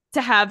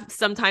to have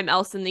sometime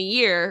else in the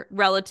year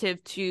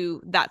relative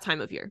to that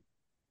time of year?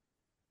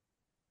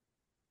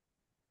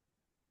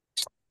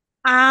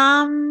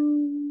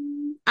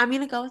 I'm going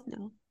to go with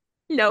no.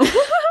 No.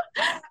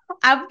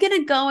 I'm going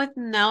to go with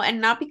no,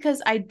 and not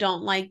because I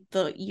don't like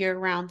the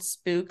year-round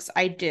spooks.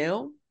 I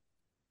do.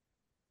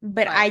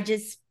 But I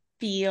just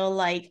feel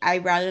like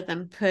I'd rather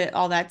them put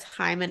all that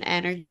time and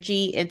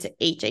energy into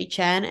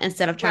HHN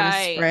instead of trying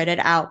to spread it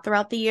out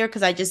throughout the year,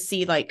 because I just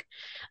see like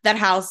that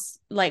house,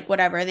 like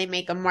whatever, they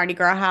make a Mardi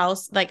Gras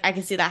house. Like I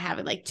can see that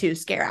having like 2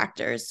 scare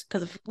actors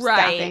because of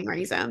staffing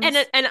reasons.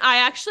 And I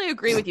actually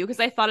agree with you because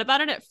I thought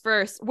about it at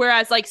first.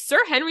 Whereas like Sir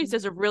Henry's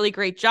does a really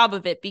great job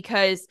of it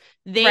because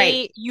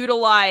they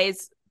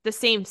utilize the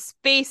same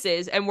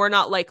spaces and we're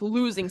not like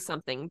losing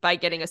something by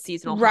getting a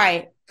seasonal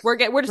haunt. We're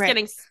just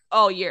getting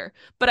all year.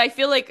 But I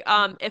feel like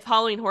if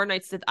Halloween Horror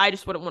Nights did, I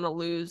just wouldn't want to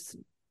lose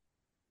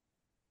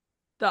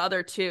the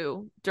other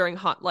 2 during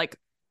like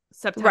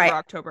September,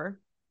 October.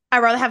 I'd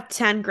rather have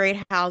 10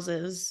 great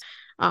houses.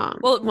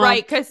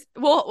 Because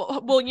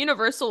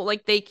Universal,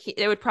 like they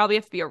would probably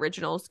have to be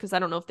originals because I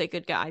don't know if they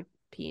could get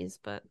IPs,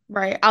 but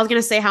I was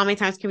gonna say, how many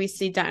times can we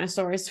see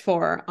dinosaurs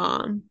for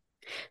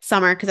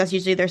summer, because that's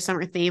usually their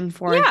summer theme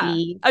for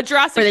a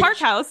Jurassic Park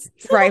house,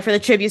 for the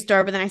tribute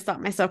store. But then I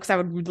stopped myself because I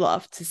would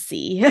love to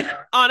see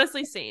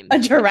honestly same a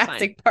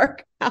Jurassic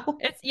Park house.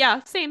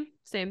 It's same.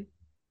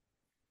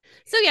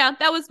 So yeah,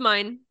 that was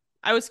mine.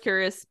 I was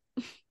curious.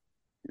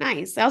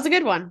 Nice, that was a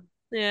good one.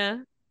 Yeah.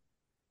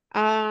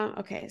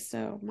 Okay,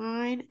 so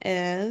mine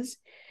is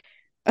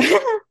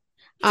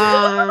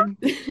are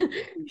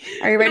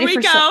you ready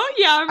for some...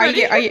 Yeah, I'm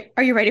ready.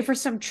 Are you ready for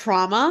some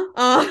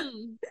trauma?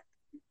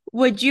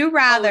 Would you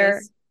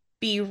rather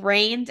be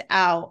rained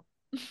out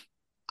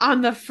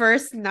on the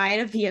first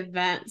night of the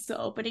event, so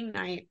opening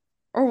night,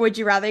 or would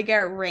you rather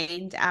get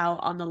rained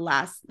out on the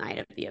last night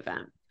of the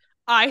event?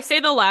 I say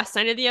the last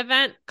night of the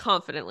event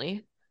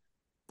confidently.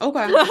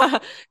 Okay.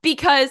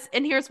 Because,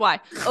 and here's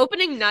why.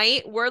 Opening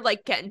night, we're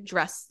like getting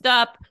dressed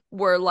up.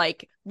 We're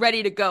like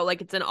ready to go.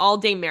 Like it's an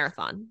all-day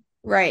marathon.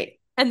 Right.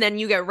 And then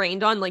you get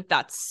rained on. Like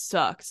that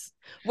sucks.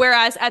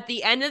 Whereas at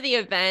the end of the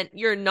event,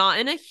 you're not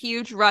in a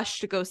huge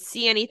rush to go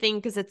see anything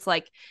because it's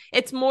like,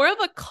 it's more of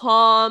a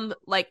calm,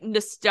 like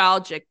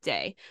nostalgic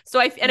day. So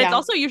it's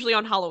also usually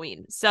on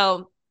Halloween.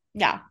 So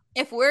yeah,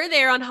 if we're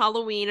there on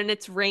Halloween and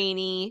it's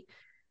rainy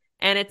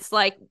and it's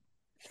like,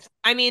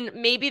 I mean,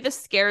 maybe the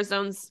scare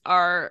zones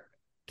are,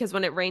 because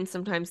when it rains,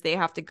 sometimes they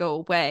have to go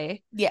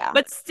away. Yeah.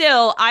 But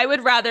still, I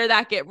would rather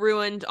that get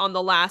ruined on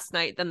the last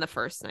night than the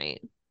first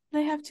night.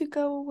 They have to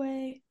go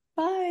away.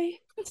 Bye.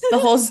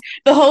 The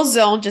whole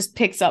zone just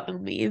picks up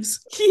and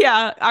leaves.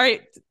 Yeah. All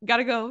right.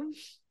 Gotta go.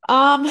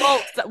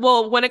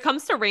 Well, when it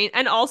comes to rain,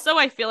 and also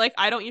I feel like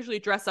I don't usually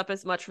dress up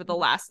as much for the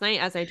last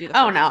night as I do the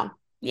first night.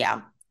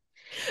 Yeah.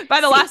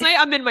 By the last night,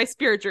 I'm in my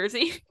spirit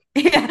jersey.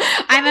 Yeah,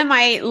 I'm in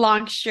my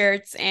long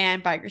shirts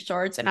and biker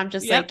shorts, and I'm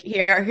just like,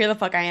 here the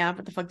fuck I am.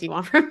 What the fuck do you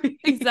want from me?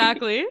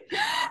 Exactly.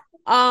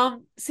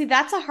 See,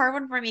 that's a hard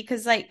one for me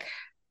because like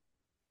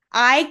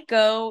I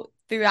go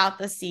throughout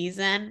the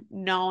season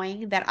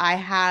knowing that I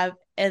have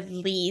at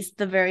least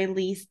the very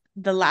least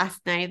the last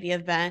night of the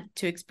event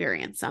to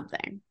experience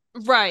something.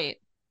 Right.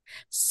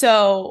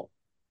 So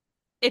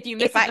if you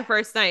miss it the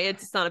first night,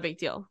 it's not a big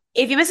deal.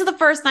 If you miss it the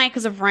first night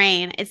because of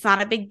rain, it's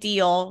not a big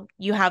deal.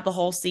 You have the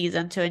whole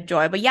season to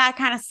enjoy. But yeah, it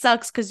kind of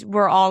sucks because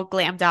we're all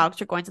glammed out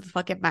because we're going to the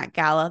fucking Met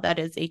Gala. That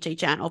is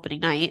HHN opening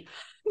night.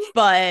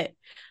 But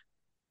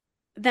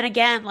then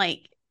again,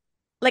 like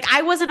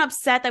I wasn't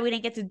upset that we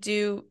didn't get to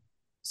do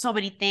so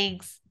many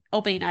things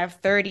opening night of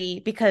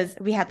 30 because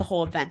we had the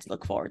whole event to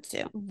look forward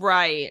to.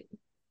 Right.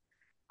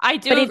 I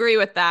do agree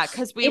with that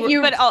because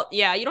you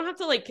don't have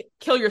to like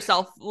kill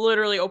yourself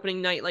literally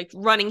opening night, like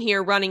running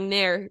here, running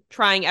there,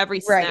 trying every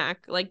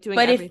snack, like doing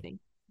everything.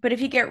 But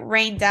if you get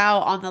rained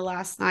out on the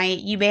last night,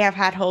 you may have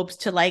had hopes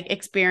to like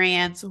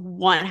experience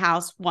one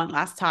house one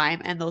last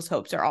time, and those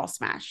hopes are all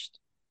smashed.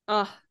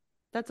 Oh,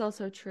 that's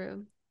also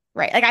true.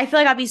 Right. Like I feel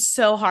like I'd be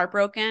so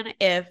heartbroken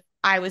if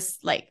I was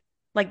like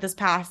this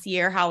past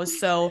year, how I was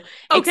so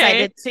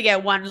excited to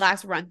get one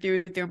last run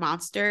through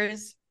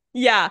Monsters.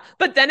 Yeah.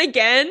 But then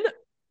again,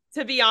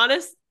 to be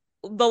honest,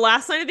 the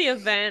last night of the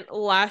event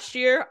last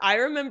year, I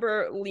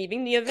remember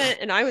leaving the event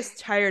and I was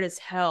tired as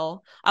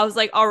hell. I was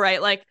like, all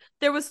right, like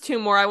there was 2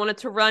 more I wanted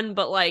to run,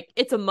 but like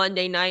it's a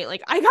Monday night.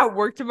 Like I got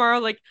work tomorrow.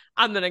 Like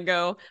I'm going to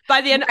go.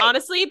 By the end,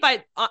 honestly,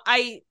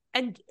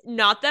 and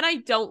not that I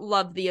don't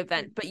love the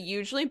event, but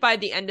usually by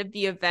the end of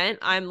the event,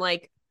 I'm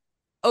like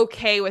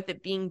okay with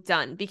it being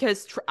done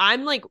because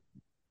I'm like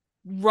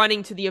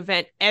running to the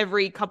event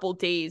every couple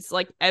days,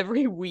 like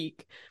every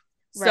week.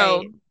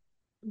 So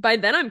by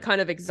then I'm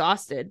kind of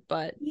exhausted,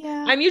 but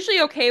yeah, I'm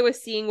usually okay with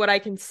seeing what I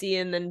can see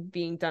and then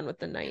being done with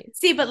the night.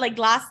 See, but like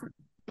last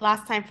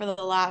time for the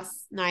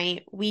last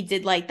night, we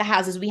did like the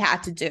houses we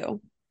had to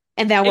do.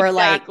 And then we're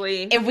like,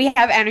 if we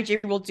have energy,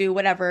 we'll do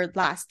whatever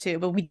last 2,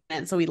 but we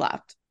didn't, so we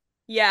left.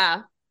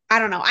 Yeah. I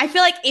don't know. I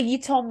feel like if you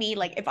told me,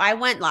 like, if I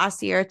went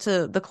last year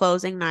to the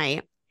closing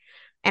night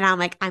and I'm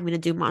like, I'm going to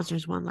do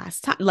Monsters one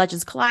last time,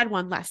 Legends Collide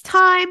one last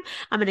time.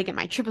 I'm going to get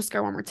my triple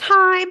skirt one more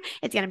time.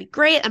 It's going to be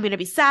great. I'm going to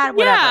be sad,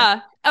 whatever.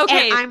 Yeah.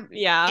 Okay.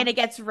 And it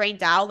gets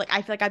rained out. Like,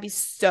 I feel like I'd be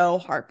so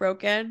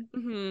heartbroken.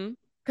 Mm-hmm.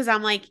 Because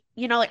I'm like,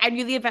 you know, like I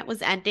knew the event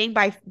was ending,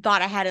 but I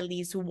thought I had at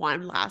least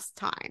one last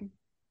time.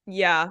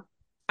 Yeah.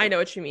 I know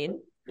what you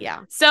mean. Yeah.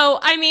 So,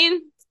 I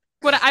mean,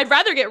 I'd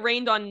rather get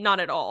rained on not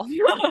at all.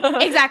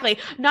 Exactly.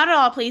 Not at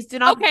all, please. Do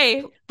not.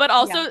 Okay. But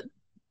also,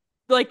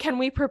 like, can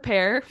we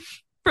prepare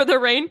for the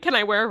rain? Can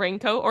I wear a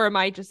raincoat, or am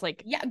I just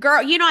like, yeah,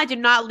 girl, you know I do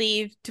not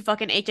leave to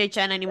fucking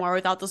HHN anymore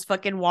without those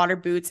fucking water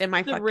boots and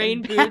my fucking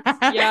rain boots.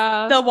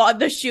 Yeah,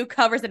 the shoe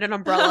covers and an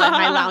umbrella and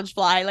my lounge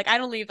fly. Like I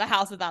don't leave the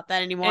house without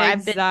that anymore.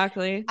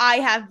 Exactly. I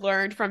have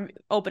learned from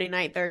opening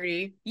night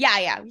 30.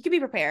 Yeah, you can be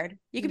prepared.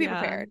 You can be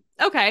prepared.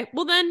 Okay,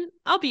 well then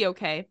I'll be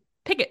okay.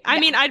 Pick it. I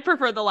mean, I'd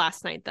prefer the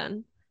last night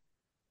then.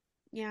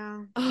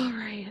 Yeah. All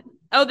right.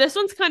 Oh, this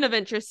one's kind of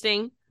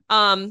interesting.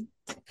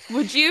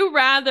 Would you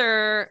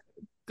rather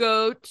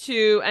go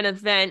to an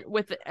event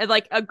with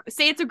like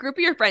say it's a group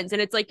of your friends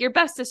and it's like your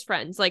bestest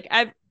friends, like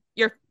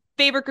your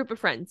favorite group of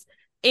friends,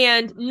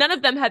 and none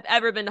of them have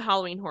ever been to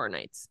Halloween Horror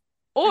Nights?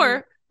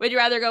 Or would you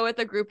rather go with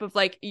a group of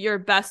like your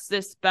best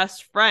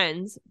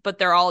friends, but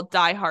they're all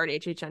diehard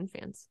HHN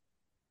fans?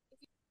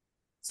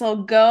 So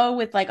go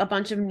with like a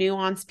bunch of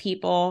nuanced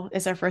people.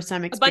 It's our first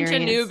time experience. A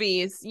bunch of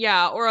newbies,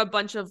 yeah, or a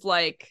bunch of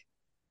like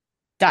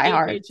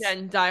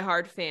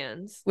diehard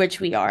fans, which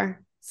we are.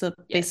 So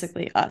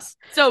basically us.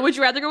 So would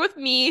you rather go with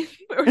me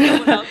or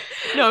someone else?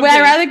 No, would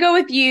I rather go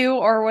with you,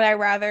 or would I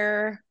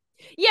rather?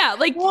 Yeah,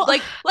 like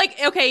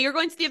okay, you're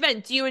going to the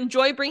event. Do you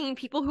enjoy bringing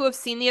people who have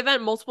seen the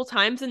event multiple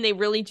times and they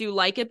really do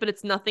like it, but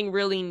it's nothing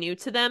really new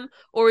to them?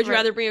 Or would you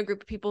rather bring a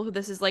group of people who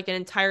this is like an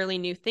entirely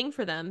new thing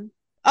for them?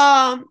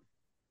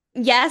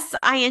 Yes,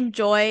 I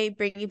enjoy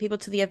bringing people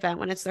to the event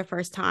when it's their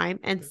first time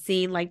and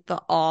seeing like the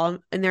awe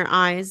in their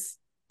eyes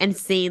and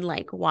seeing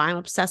like why I'm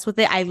obsessed with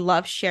it. I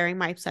love sharing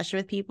my obsession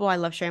with people. I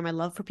love sharing my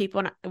love for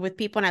people and with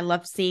people, and I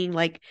love seeing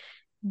like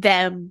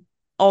them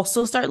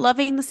also start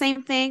loving the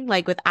same thing.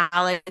 Like with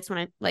Alex, when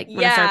I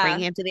started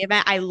bringing him to the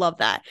event, I love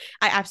that.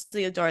 I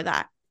absolutely adore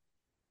that.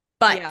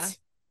 But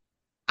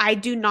I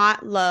do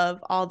not love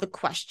all the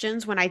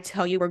questions when I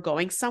tell you we're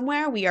going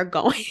somewhere. We are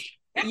going.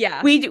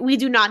 Yeah, we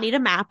do not need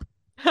a map.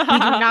 We do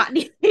not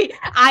need.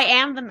 I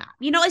am the map.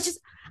 You know, it's just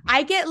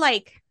I get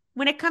like.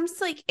 When it comes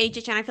to like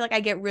HHN, I feel like I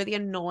get really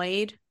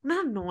annoyed.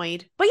 Not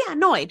annoyed, but yeah,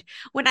 annoyed.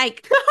 When I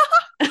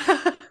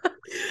feel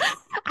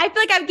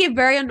like I get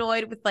very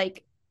annoyed with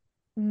like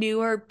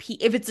newer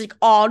people. If it's like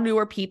all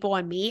newer people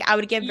and me, I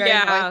would get very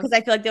annoyed because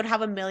I feel like they would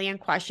have a million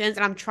questions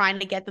and I'm trying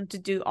to get them to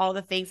do all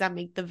the things that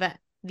make the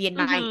the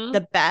night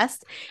the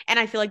best. And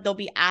I feel like they'll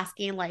be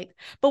asking like,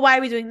 but why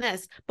are we doing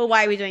this? But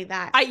why are we doing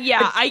that?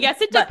 I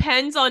guess it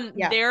depends on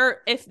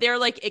if they're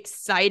like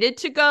excited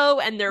to go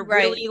and they're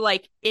really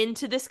like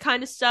into this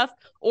kind of stuff,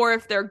 or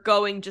if they're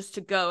going just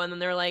to go and then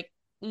they're like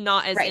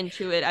not as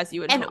into it as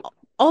you would hope.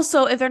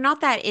 Also, if they're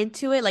not that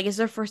into it, like it's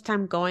their first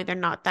time going, they're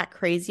not that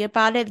crazy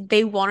about it,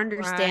 they won't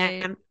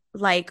understand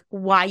like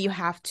why you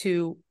have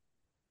to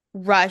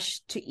rush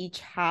to each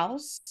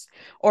house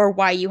or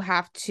why you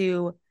have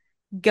to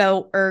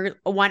go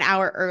 1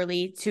 hour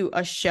early to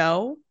a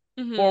show,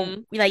 or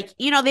like,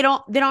 you know, they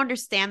don't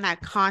understand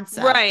that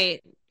concept,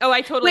 right? Oh,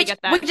 I totally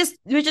get that.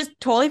 Which is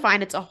totally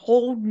fine. It's a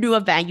whole new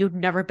event you've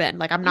never been.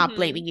 Like, I'm not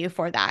blaming you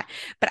for that,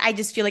 but I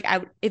just feel like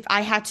if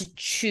I had to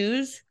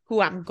choose who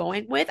I'm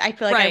going with, I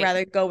feel like I'd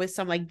rather go with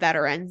some like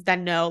veterans that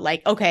know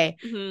like, okay,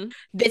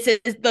 this is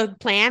the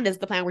plan. This is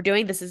the plan we're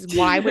doing. This is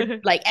why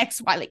we're like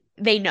X, Y, like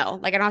they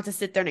know. Like I don't have to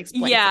sit there and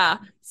explain. Yeah.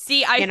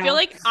 See, I feel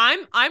like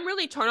I'm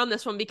really torn on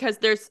this one because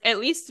there's, at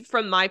least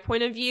from my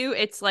point of view,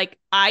 it's like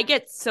I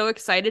get so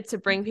excited to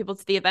bring people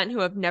to the event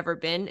who have never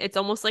been. It's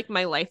almost like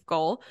my life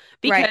goal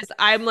because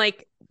I'm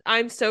like,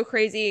 I'm so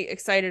crazy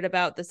excited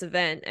about this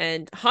event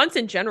and haunts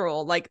in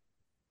general. Like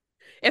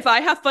if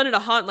I have fun at a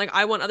haunt, like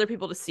I want other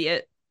people to see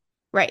it.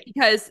 Right.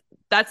 Because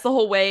that's the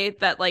whole way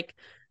that, like,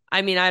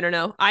 I mean, I don't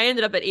know. I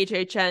ended up at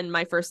HHN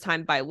my first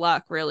time by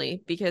luck,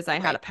 really, because I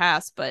had a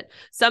pass. But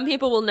some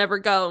people will never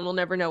go and will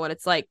never know what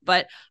it's like.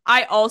 But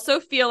I also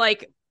feel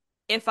like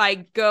if I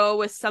go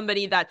with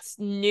somebody that's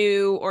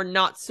new or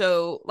not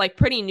so, like,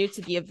 pretty new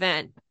to the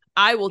event,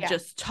 I will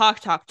just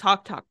talk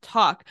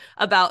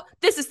about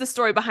this is the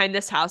story behind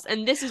this house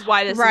and this is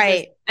why this is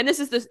this, and this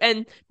is this,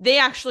 and they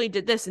actually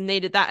did this and they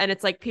did that, and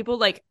it's like people,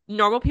 like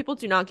normal people,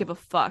 do not give a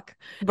fuck,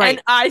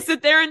 and I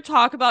sit there and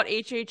talk about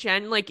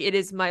HHN like it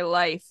is my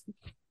life,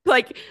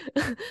 like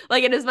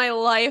it is my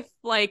life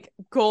like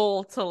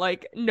goal to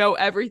like know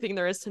everything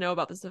there is to know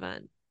about this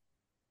event.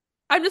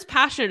 I'm just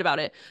passionate about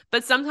it,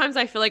 but sometimes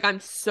I feel like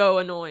I'm so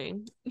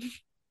annoying.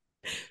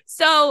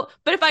 So,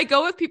 but if I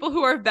go with people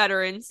who are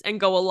veterans and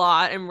go a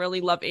lot and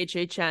really love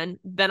HHN,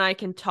 then I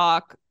can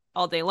talk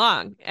all day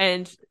long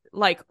and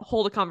like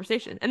hold a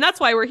conversation. And that's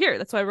why we're here.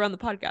 That's why we're on the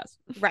podcast.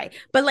 Right.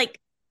 But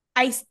like,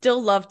 I still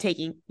love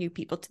taking new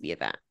people to the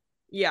event.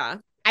 Yeah.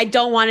 I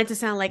don't want it to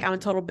sound like I'm a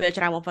total bitch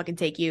and I won't fucking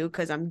take you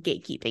because I'm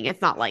gatekeeping.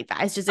 It's not like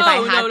that. It's just if I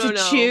had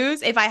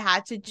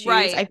to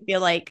choose, I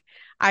feel like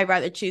I'd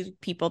rather choose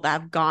people that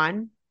have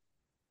gone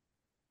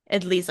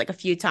at least like a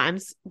few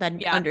times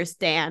that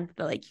understand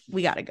that like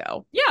we gotta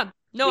go. Yeah,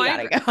 no,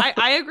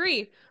 I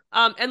agree.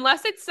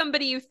 Unless it's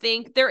somebody you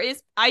think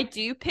I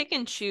do pick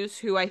and choose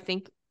who I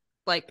think,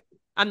 like,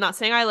 I'm not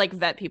saying I like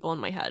vet people in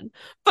my head,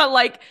 but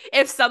like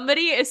if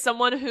somebody is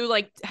someone who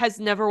like has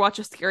never watched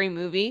a scary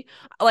movie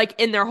like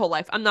in their whole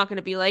life, I'm not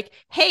gonna be like,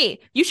 hey,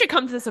 you should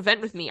come to this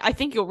event with me. I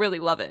think you'll really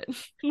love it.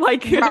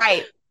 Like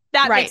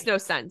that makes no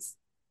sense.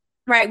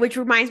 Right, which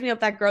reminds me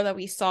of that girl that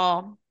we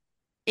saw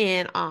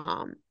in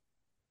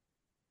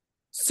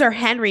Sir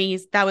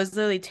Henry's that was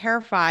literally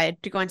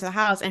terrified to go into the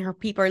house, and her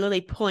people are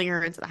literally pulling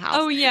her into the house.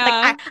 Oh yeah.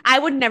 Like I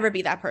would never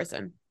be that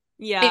person.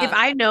 Yeah. If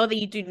I know that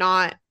you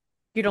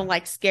don't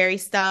like scary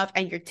stuff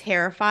and you're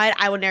terrified,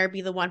 I would never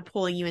be the one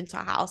pulling you into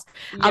a house.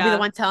 Yeah. I'll be the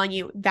one telling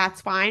you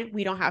that's fine.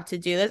 We don't have to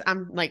do this.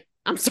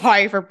 I'm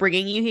sorry for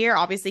bringing you here,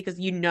 obviously, because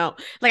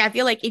like I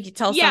feel like if you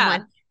tell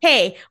someone,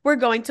 hey, we're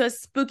going to a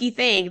spooky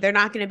thing, they're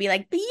not going to be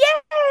like,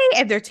 yay,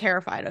 and they're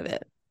terrified of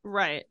it.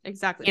 Right,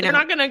 exactly. They're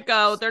not gonna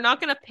go. They're not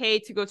gonna pay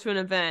to go to an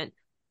event.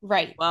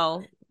 Right.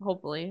 Well,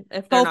 hopefully,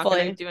 if they're not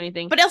gonna do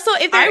anything. But also,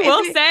 if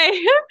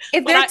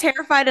they're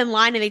terrified in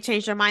line and they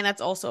change their mind,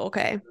 that's also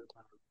okay.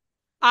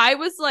 I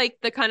was like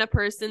the kind of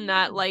person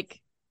that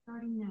like.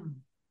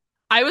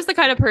 I was the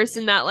kind of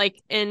person that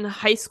like in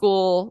high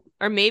school,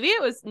 or maybe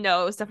it was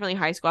definitely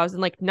high school. I was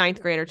in like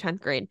 9th grade or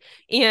 10th grade,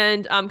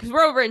 and because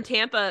we're over in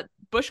Tampa.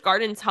 Busch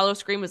Gardens Hollow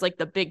Scream was like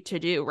the big to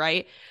do,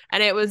 right?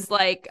 And it was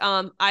like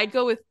I'd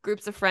go with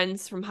groups of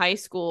friends from high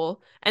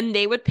school and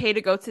they would pay to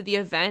go to the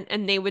event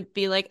and they would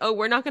be like, oh,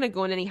 we're not going to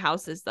go in any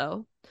houses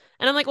though.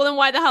 And I'm like, well, then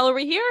why the hell are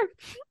we here?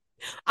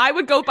 I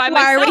would go by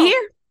myself. Why are we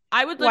here?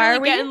 I would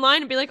literally get in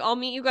line and be like, I'll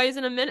meet you guys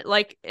in a minute,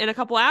 like in a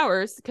couple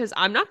hours, because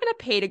I'm not going to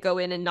pay to go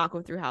in and not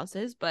go through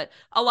houses. But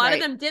a lot of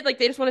them did, like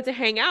they just wanted to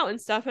hang out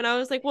and stuff. And I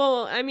was like,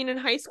 well, I mean, in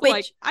high school,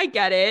 like I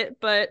get it,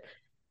 but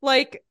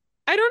like,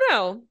 I don't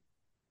know.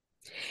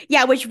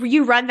 Yeah, which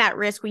you run that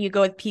risk when you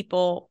go with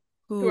people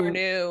who are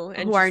new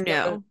and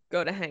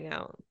go to hang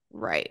out.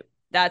 Right.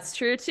 That's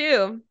true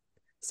too.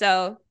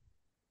 So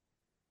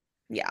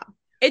yeah,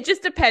 it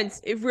just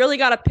depends. You've really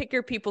got to pick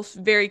your people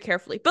very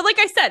carefully. But like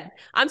I said,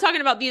 I'm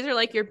talking about these are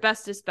like your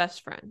bestest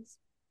best friends.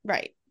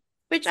 Right.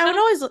 Which I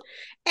would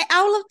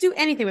love to do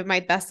anything with my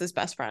bestest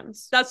best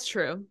friends. That's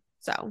true.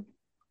 So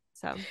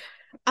okay,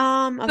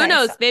 who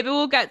knows? Maybe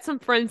we'll get some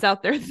friends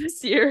out there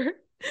this year.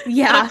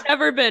 Yeah. I've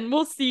never been.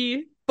 We'll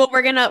see. But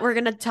we're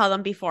gonna tell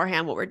them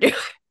beforehand what we're doing.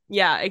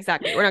 Yeah,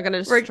 exactly. We're not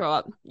gonna just show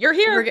up. You're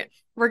here.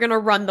 we're gonna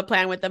run the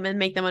plan with them and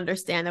make them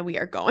understand that we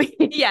are going.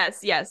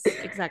 Yes,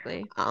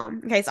 exactly.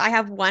 Okay, so I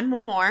have one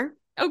more.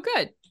 Oh,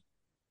 good.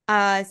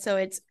 So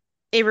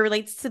it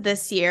relates to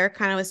this year,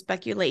 kind of a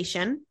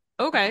speculation.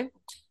 Okay.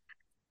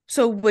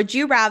 So would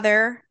you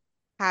rather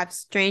have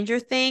Stranger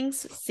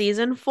Things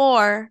season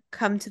 4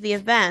 come to the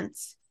event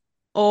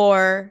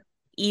or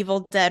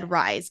Evil Dead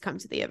Rise come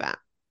to the event?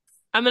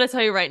 I'm gonna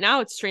tell you right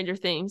now, it's Stranger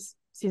Things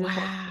season 4.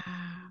 Wow.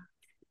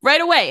 Right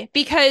away,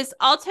 because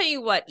I'll tell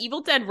you what,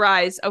 Evil Dead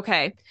Rise,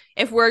 okay,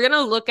 if we're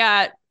gonna look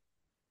at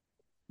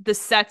the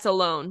sets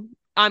alone,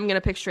 I'm gonna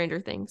pick Stranger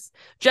Things.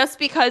 Just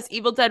because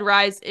Evil Dead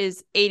Rise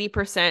is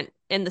 80%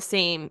 in the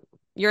same,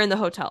 you're in the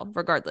hotel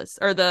regardless,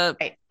 or the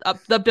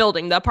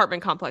building, the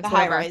apartment complex, The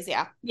whatever. high rise,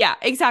 yeah. Yeah,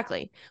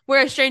 exactly.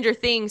 Whereas Stranger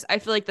Things, I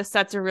feel like the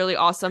sets are really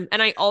awesome.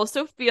 And I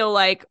also feel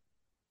like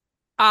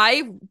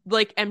I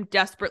am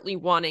desperately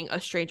wanting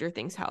a Stranger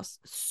Things house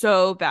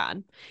so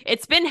bad.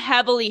 It's been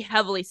heavily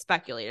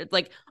speculated.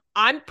 Like,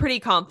 I'm pretty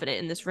confident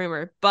in this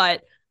rumor,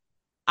 but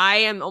I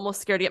am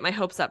almost scared to get my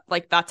hopes up.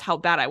 Like, that's how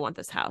bad I want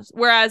this house.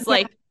 Whereas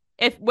like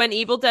when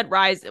Evil Dead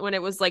Rise, when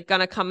it was like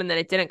gonna come and then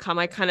it didn't come,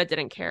 I kind of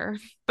didn't care.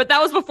 But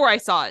that was before I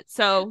saw it.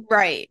 So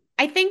right.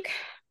 I think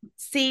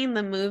seeing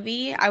the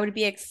movie, I would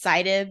be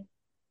excited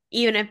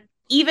even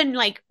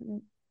like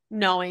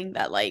knowing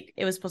that like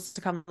it was supposed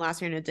to come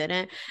last year and it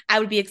didn't.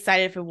 I would be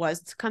excited if it was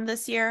to come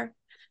this year.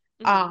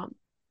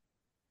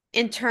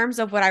 In terms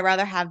of would I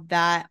rather have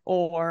that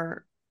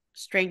or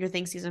Stranger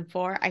Things season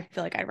 4, I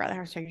feel like I'd rather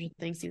have Stranger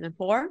Things season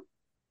 4.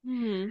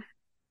 one,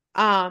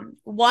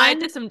 I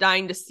just am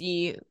dying to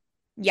see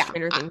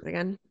Stranger Things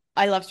again.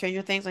 I love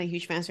Stranger Things. I'm a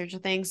huge fan of Stranger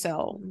Things,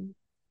 so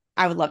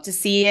I would love to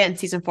see it. And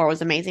season 4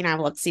 was amazing. I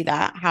would love to see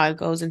that, how it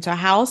goes into a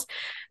house.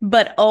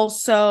 But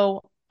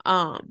also,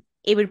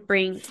 it would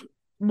bring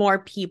more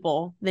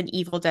people than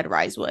Evil Dead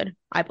Rise would,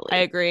 I believe. I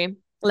agree.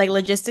 Like,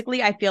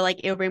 logistically, I feel like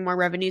it would bring more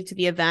revenue to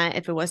the event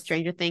if it was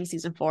Stranger Things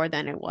season 4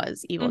 than it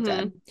was Evil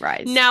Dead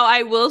Rise. Now,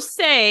 I will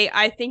say,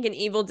 I think an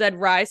Evil Dead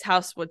Rise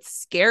house would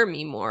scare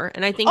me more.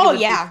 And I think it would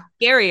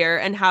be scarier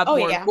and have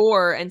more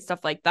gore and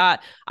stuff like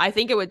that. I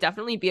think it would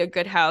definitely be a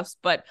good house.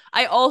 But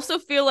I also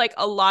feel like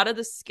a lot of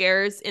the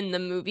scares in the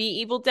movie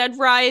Evil Dead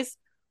Rise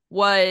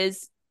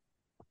was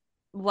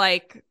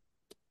like,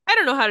 I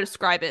don't know how to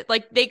describe it.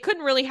 Like, they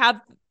couldn't really have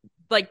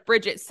like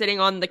Bridget sitting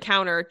on the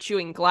counter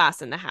chewing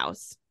glass in the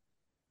house.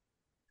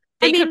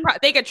 They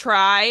could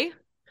try,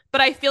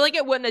 but I feel like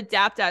it wouldn't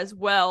adapt as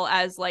well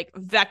as like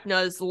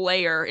Vecna's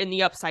lair in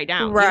the Upside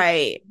Down.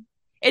 Right.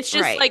 It's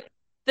just like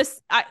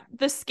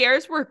the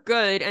scares were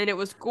good and it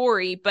was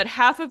gory, but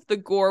half of the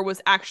gore was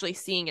actually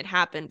seeing it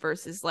happen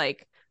versus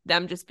like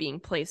them just being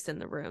placed in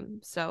the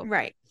room. So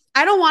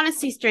I don't want to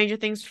see Stranger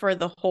Things for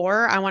the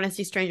horror. I want to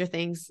see Stranger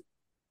Things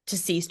to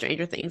see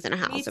Stranger Things in a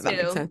house. If that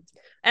makes sense.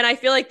 And I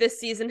feel like this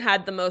season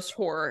had the most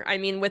horror. I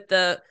mean, with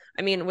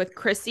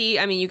Chrissy,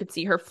 I mean, you could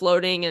see her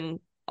floating and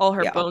all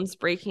her bones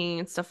breaking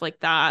and stuff like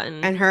that.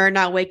 And her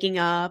not waking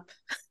up.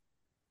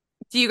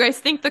 Do you guys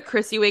think the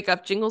Chrissy wake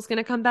up jingle's going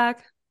to come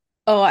back?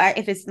 Oh,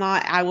 if it's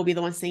not, I will be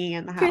the one singing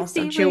in the house.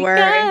 Chrissy, don't you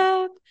worry.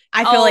 Up.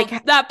 I feel like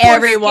that poor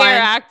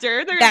scare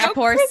actor. That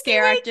poor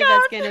scare actor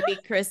that's going to be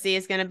Chrissy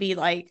is going to be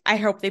like, I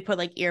hope they put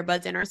like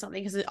earbuds in or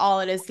something because all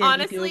it is going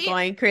to be people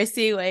going,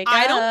 Chrissy, wake up.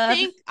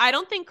 I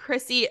don't think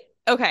Chrissy,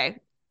 okay.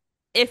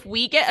 If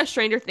we get a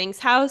Stranger Things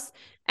house,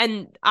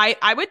 and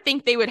I would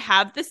think they would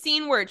have the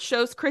scene where it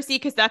shows Chrissy,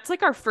 because that's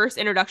like our first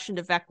introduction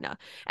to Vecna.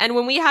 And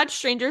when we had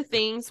Stranger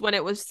Things, when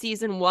it was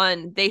season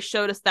 1, they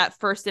showed us that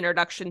first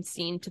introduction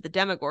scene to the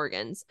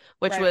Demogorgons,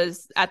 which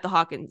was at the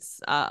Hawkins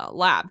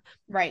lab.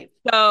 Right.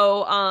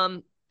 So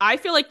I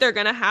feel like they're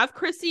gonna have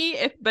Chrissy,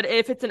 but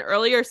if it's an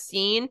earlier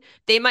scene,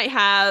 they might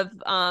have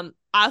I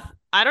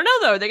don't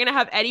know though. They're gonna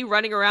have Eddie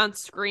running around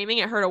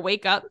screaming at her to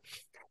wake up.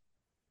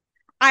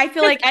 I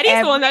feel like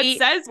Eddie's the one that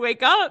says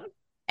wake up.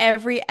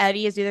 Every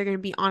Eddie is either going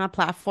to be on a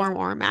platform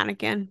or a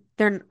mannequin.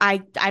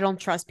 I don't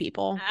trust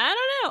people. I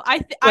don't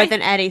know. With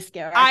an Eddie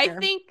scare actor.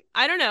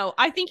 I don't know.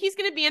 I think he's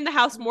going to be in the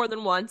house more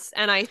than once,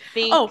 and I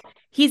think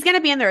he's going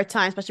to be in there a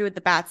ton, especially with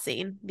the bat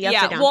scene. The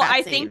upside down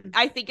bat scene.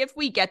 I think if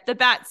we get the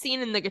bat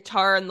scene and the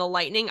guitar and the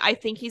lightning, I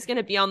think he's going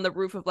to be on the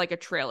roof of like a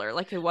trailer,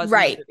 like it was in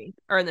the movie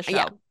or in the show.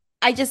 Yeah.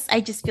 I just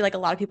feel like a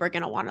lot of people are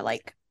going to want to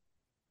like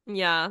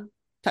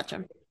touch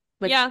him.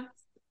 Which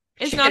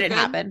it's not good.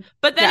 Happen.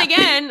 But then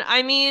again,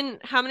 I mean,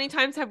 how many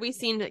times have we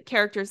seen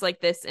characters like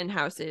this in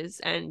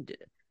houses? And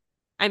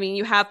I mean,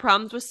 you have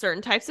problems with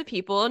certain types of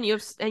people, and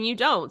you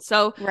don't.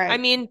 So I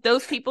mean,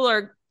 those people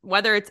are,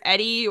 whether it's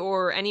Eddie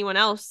or anyone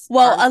else.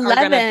 Well, are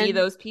gonna be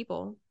those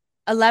people.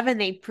 11,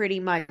 they pretty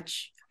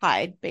much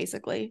hide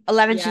basically.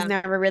 11, she's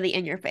never really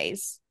in your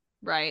face.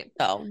 Right.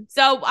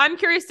 So I'm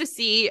curious to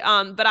see.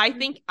 But I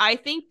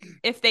think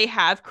if they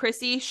have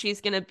Chrissy, she's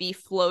gonna be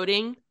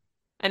floating,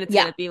 and it's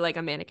gonna be like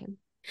a mannequin.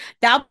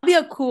 That would be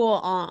a cool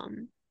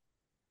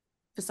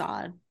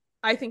facade.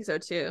 I think so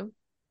too.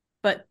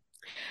 But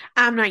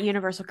I'm not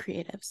Universal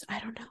Creative, so I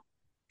don't know.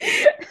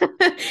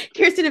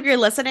 Kirsten, if you're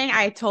listening,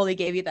 I totally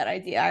gave you that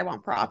idea. I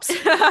want props.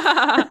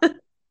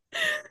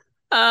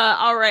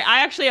 All right.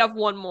 I actually have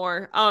one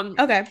more.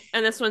 Okay.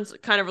 And this one's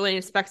kind of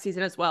related to spec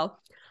season as well.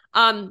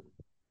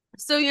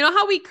 So you know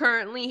how we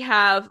currently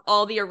have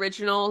all the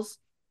originals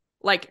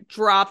like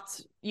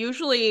dropped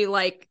usually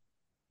like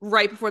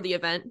right before the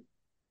event?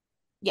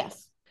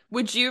 Yes.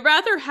 Would you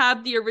rather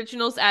have the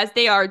originals as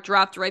they are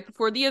dropped right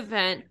before the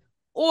event,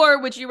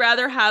 or would you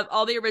rather have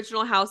all the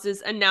original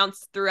houses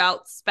announced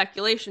throughout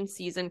speculation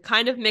season,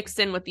 kind of mixed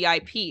in with the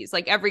IPs?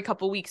 Like every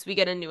couple weeks we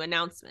get a new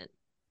announcement.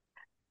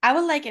 I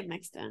would like it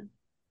mixed in.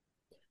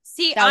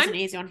 See, that was an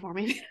easy one for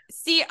me.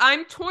 See,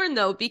 I'm torn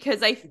though,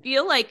 because I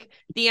feel like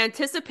the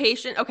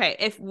anticipation. Okay,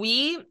 if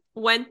we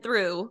went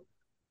through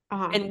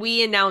and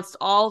we announced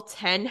all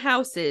 10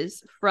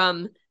 houses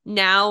from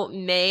now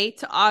May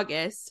to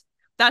August,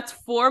 that's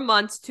 4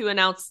 months to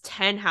announce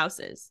 10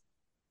 houses.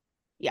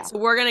 Yeah. So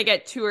we're gonna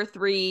get 2 or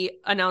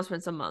 3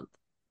 announcements a month.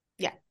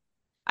 Yeah.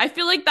 I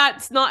feel like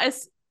that's not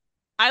as.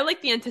 I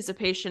like the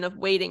anticipation of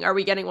waiting. Are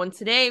we getting one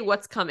today?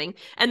 What's coming?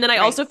 And then I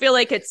also feel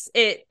like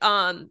it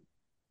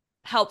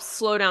helps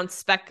slow down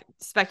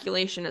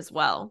speculation as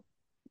well.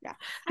 Yeah.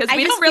 Because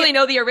we don't really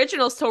know the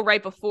originals till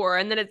right before,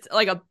 and then it's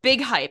like a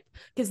big hype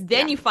because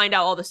then you find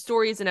out all the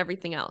stories and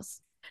everything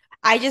else.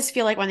 I just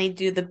feel like when they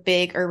do the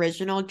big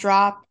original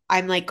drop,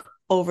 I'm like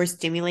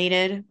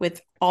overstimulated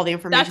with all the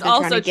information they're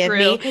trying to give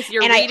me. Because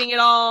you're reading it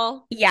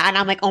all. Yeah, and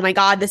I'm like, oh my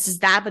God, this is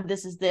that, but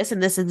this is this,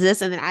 and this is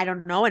this, and then I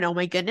don't know, and oh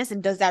my goodness,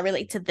 and does that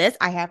relate to this?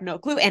 I have no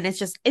clue. And it's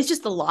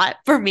just a lot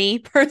for me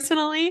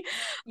personally.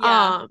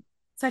 Yeah.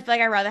 So I feel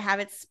like I'd rather have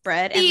it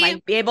spread and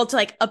like be able to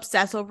like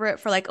obsess over it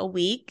for like a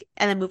week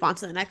and then move on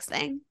to the next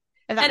thing.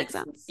 If that makes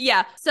sense.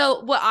 Yeah.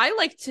 So what I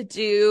like to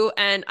do,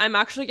 and I'm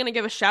actually going to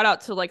give a shout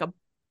out to like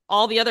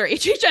all the other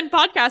HHN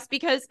podcasts,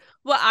 because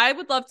what I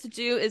would love to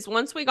do is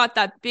once we got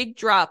that big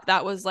drop,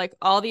 that was like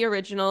all the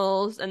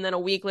originals, and then a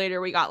week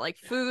later we got like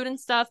food and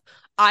stuff.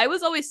 I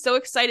was always so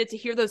excited to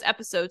hear those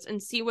episodes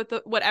and see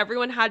what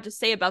everyone had to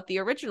say about the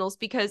originals,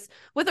 because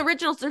with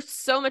originals, there's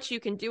so much you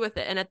can do with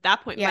it. And at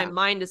that point, my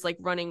mind is like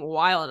running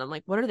wild. And I'm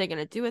like, what are they going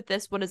to do with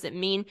this? What does it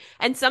mean?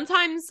 And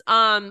sometimes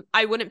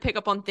I wouldn't pick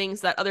up on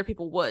things that other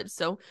people would.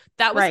 So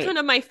that was kind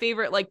of my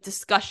favorite like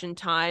discussion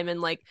time,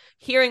 and like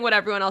hearing what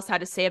everyone else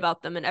had to say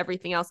about them and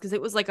everything else, because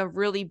it was like a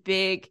really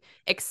big,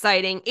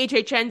 exciting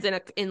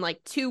HHN's in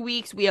like 2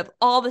 weeks. We have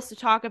all this to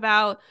talk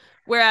about.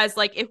 Whereas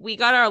like if we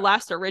got our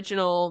last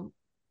original,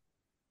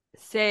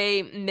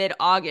 say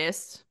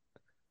mid-August,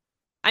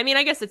 I mean,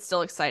 I guess it's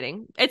still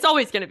exciting. It's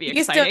always going to be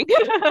exciting.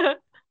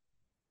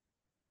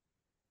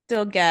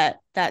 Still get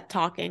that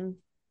talking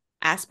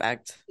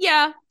aspect.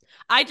 Yeah.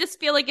 I just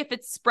feel like if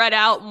it's spread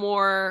out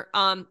more,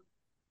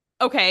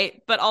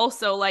 okay, but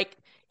also like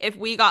if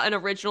we got an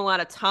original at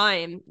a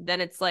time,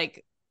 then it's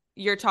like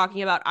you're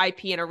talking about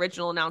IP and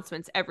original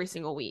announcements every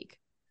single week.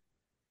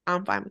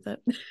 I'm fine with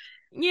it.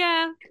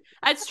 Yeah,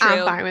 that's true.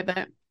 I'm fine with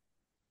it.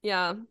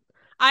 Yeah.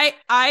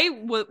 I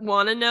would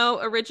want to know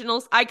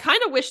originals. I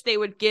kind of wish they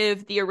would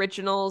give the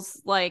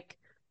originals like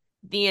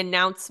the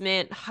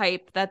announcement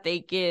hype that they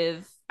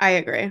give. I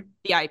agree.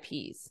 The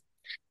IPs.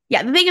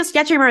 Yeah, the thing is, you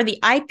have to remember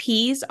the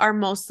IPs are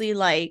mostly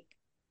like,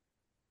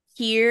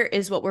 here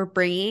is what we're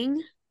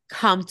bringing.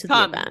 Come to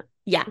the event.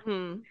 Yeah.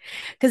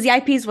 Because the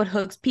IP is what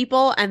hooks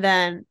people, and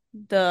then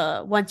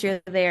once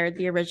you're there,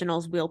 the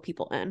originals wheel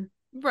people in.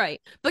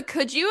 Right. But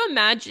could you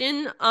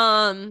imagine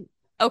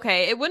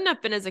okay, it wouldn't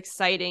have been as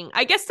exciting.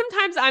 I guess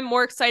sometimes I'm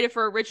more excited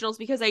for originals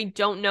because I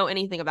don't know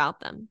anything about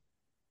them.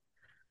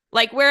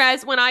 Like,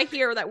 whereas when I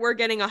hear that we're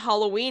getting a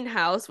Halloween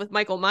house with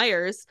Michael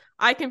Myers,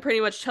 I can pretty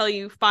much tell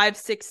you 5,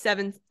 6,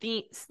 7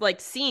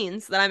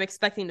 scenes that I'm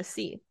expecting to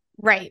see.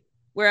 Right.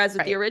 Whereas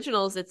with the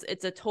originals,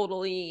 it's a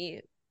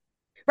totally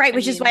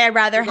which is why I'd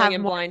rather have more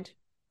blind.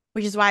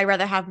 Which is why I'd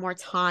rather have more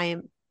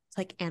time to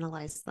like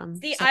analyze them.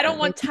 See, I don't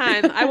want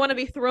time. I want to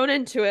be thrown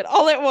into it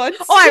all at once.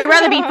 Oh, I'd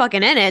rather be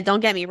fucking in it. Don't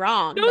get me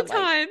wrong. No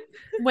time.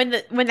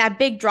 Like, when that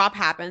big drop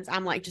happens,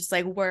 I'm like, just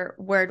like, where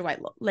do I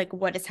look? Like,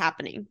 what is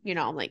happening? You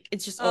know, I'm like,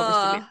 it's just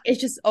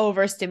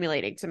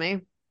overstimulating to me.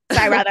 So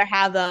I'd rather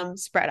have them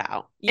spread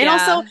out. Yeah. And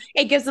also,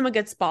 it gives them a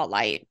good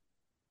spotlight.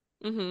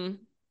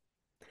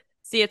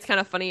 See, it's kind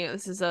of funny.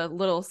 This is a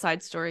little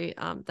side story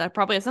that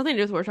probably has nothing to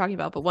do with what we're talking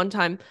about. But one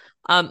time,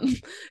 because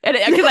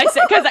I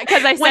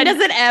said, when does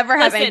it ever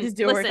have anything to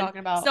do with what we're talking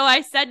about? So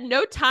I said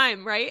no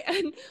time, right?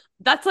 And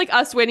that's like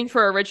us waiting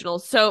for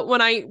originals. So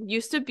when I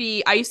used to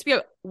be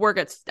at work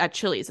at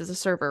Chili's as a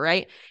server,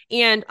 right?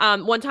 And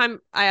one time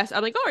I asked,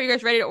 I'm like, oh, are you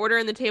guys ready to order?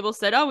 And the table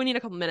said, oh, we need a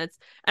couple minutes.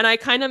 And I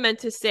kind of meant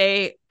to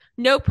say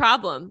no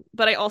problem,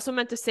 but I also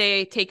meant to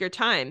say take your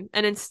time.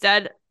 And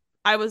instead,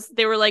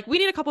 they were like, we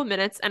need a couple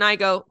minutes. And I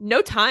go,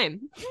 no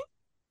time.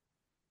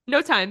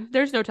 No time.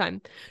 There's no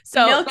time.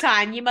 So no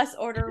time. You must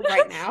order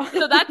right now.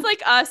 So that's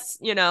like us,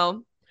 you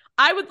know.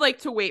 I would like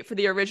to wait for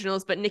the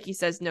originals, but Nikki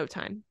says no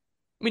time.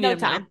 We need no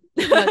time.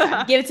 No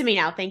time. Give it to me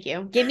now. Thank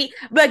you. Give it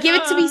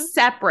to me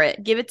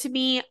separate. Give it to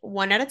me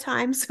one at a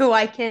time so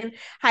I can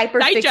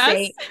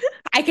hyperfixate.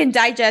 I can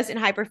digest and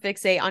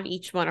hyperfixate on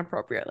each one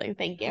appropriately.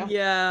 Thank you.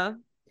 Yeah.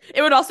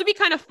 It would also be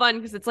kind of fun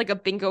because it's like a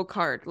bingo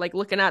card, like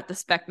looking at the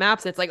spec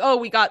maps. It's like, oh,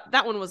 we got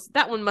that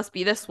one must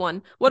be this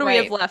one. What do we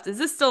have left? Is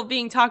this still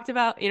being talked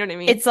about? You know what I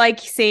mean? It's like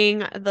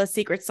seeing the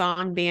secret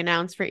song being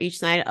announced for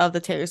each night of the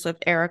Taylor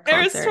Swift era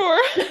concert. Tour.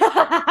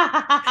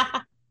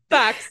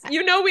 Facts.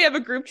 You know, we have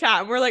a group chat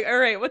and we're like, all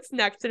right, what's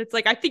next? And it's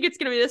like, I think it's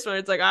gonna be this one.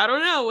 It's like, I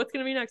don't know what's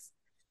gonna be next.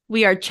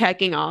 We are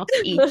checking off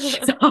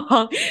each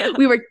song.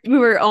 We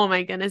were oh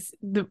my goodness,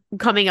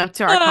 coming up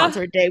to our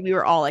concert day, we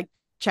were all like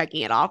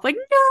checking it off, like,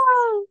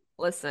 no.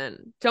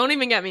 Listen, don't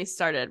even get me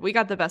started. We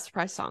got the best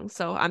surprise song,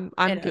 so I'm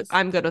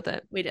good with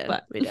it. We did. All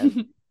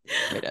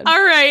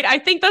right, I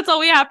think that's all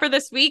we have for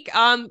this week.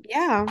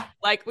 Yeah,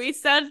 like we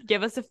said,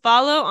 give us a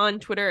follow on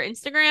Twitter,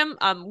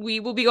 Instagram. We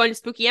will be going to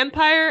Spooky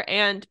Empire,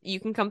 and you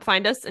can come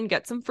find us and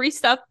get some free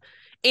stuff.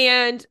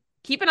 And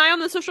keep an eye on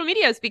the social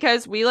medias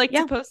because we like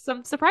to post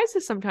some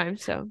surprises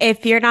sometimes. So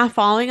if you're not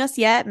following us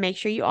yet, make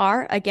sure you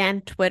are.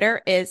 Again,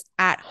 Twitter is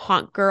at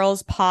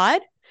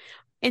HauntGirlsPod.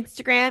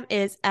 Instagram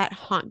is at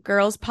Haunt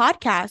Girls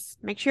Podcast.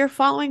 Make sure you're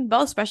following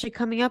both, especially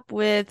coming up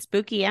with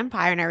Spooky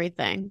Empire and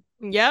everything.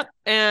 Yep.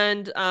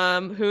 And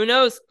who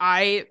knows?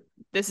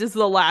 This is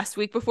the last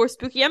week before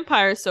Spooky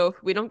Empire. So if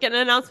we don't get an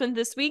announcement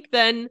this week,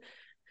 then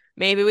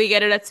maybe we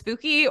get it at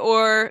Spooky,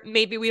 or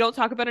maybe we don't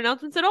talk about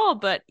announcements at all.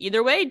 But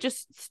either way,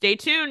 just stay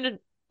tuned.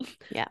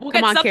 Yeah.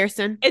 Come on,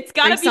 Kirsten. It's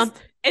gotta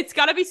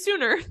be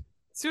sooner.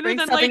 Sooner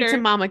than later. To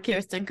Mama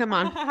Kirsten. Come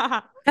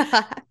on.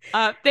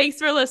 Thanks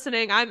for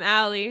listening. I'm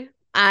Allie.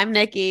 I'm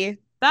Nikki.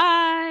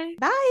 Bye.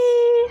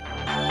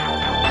 Bye.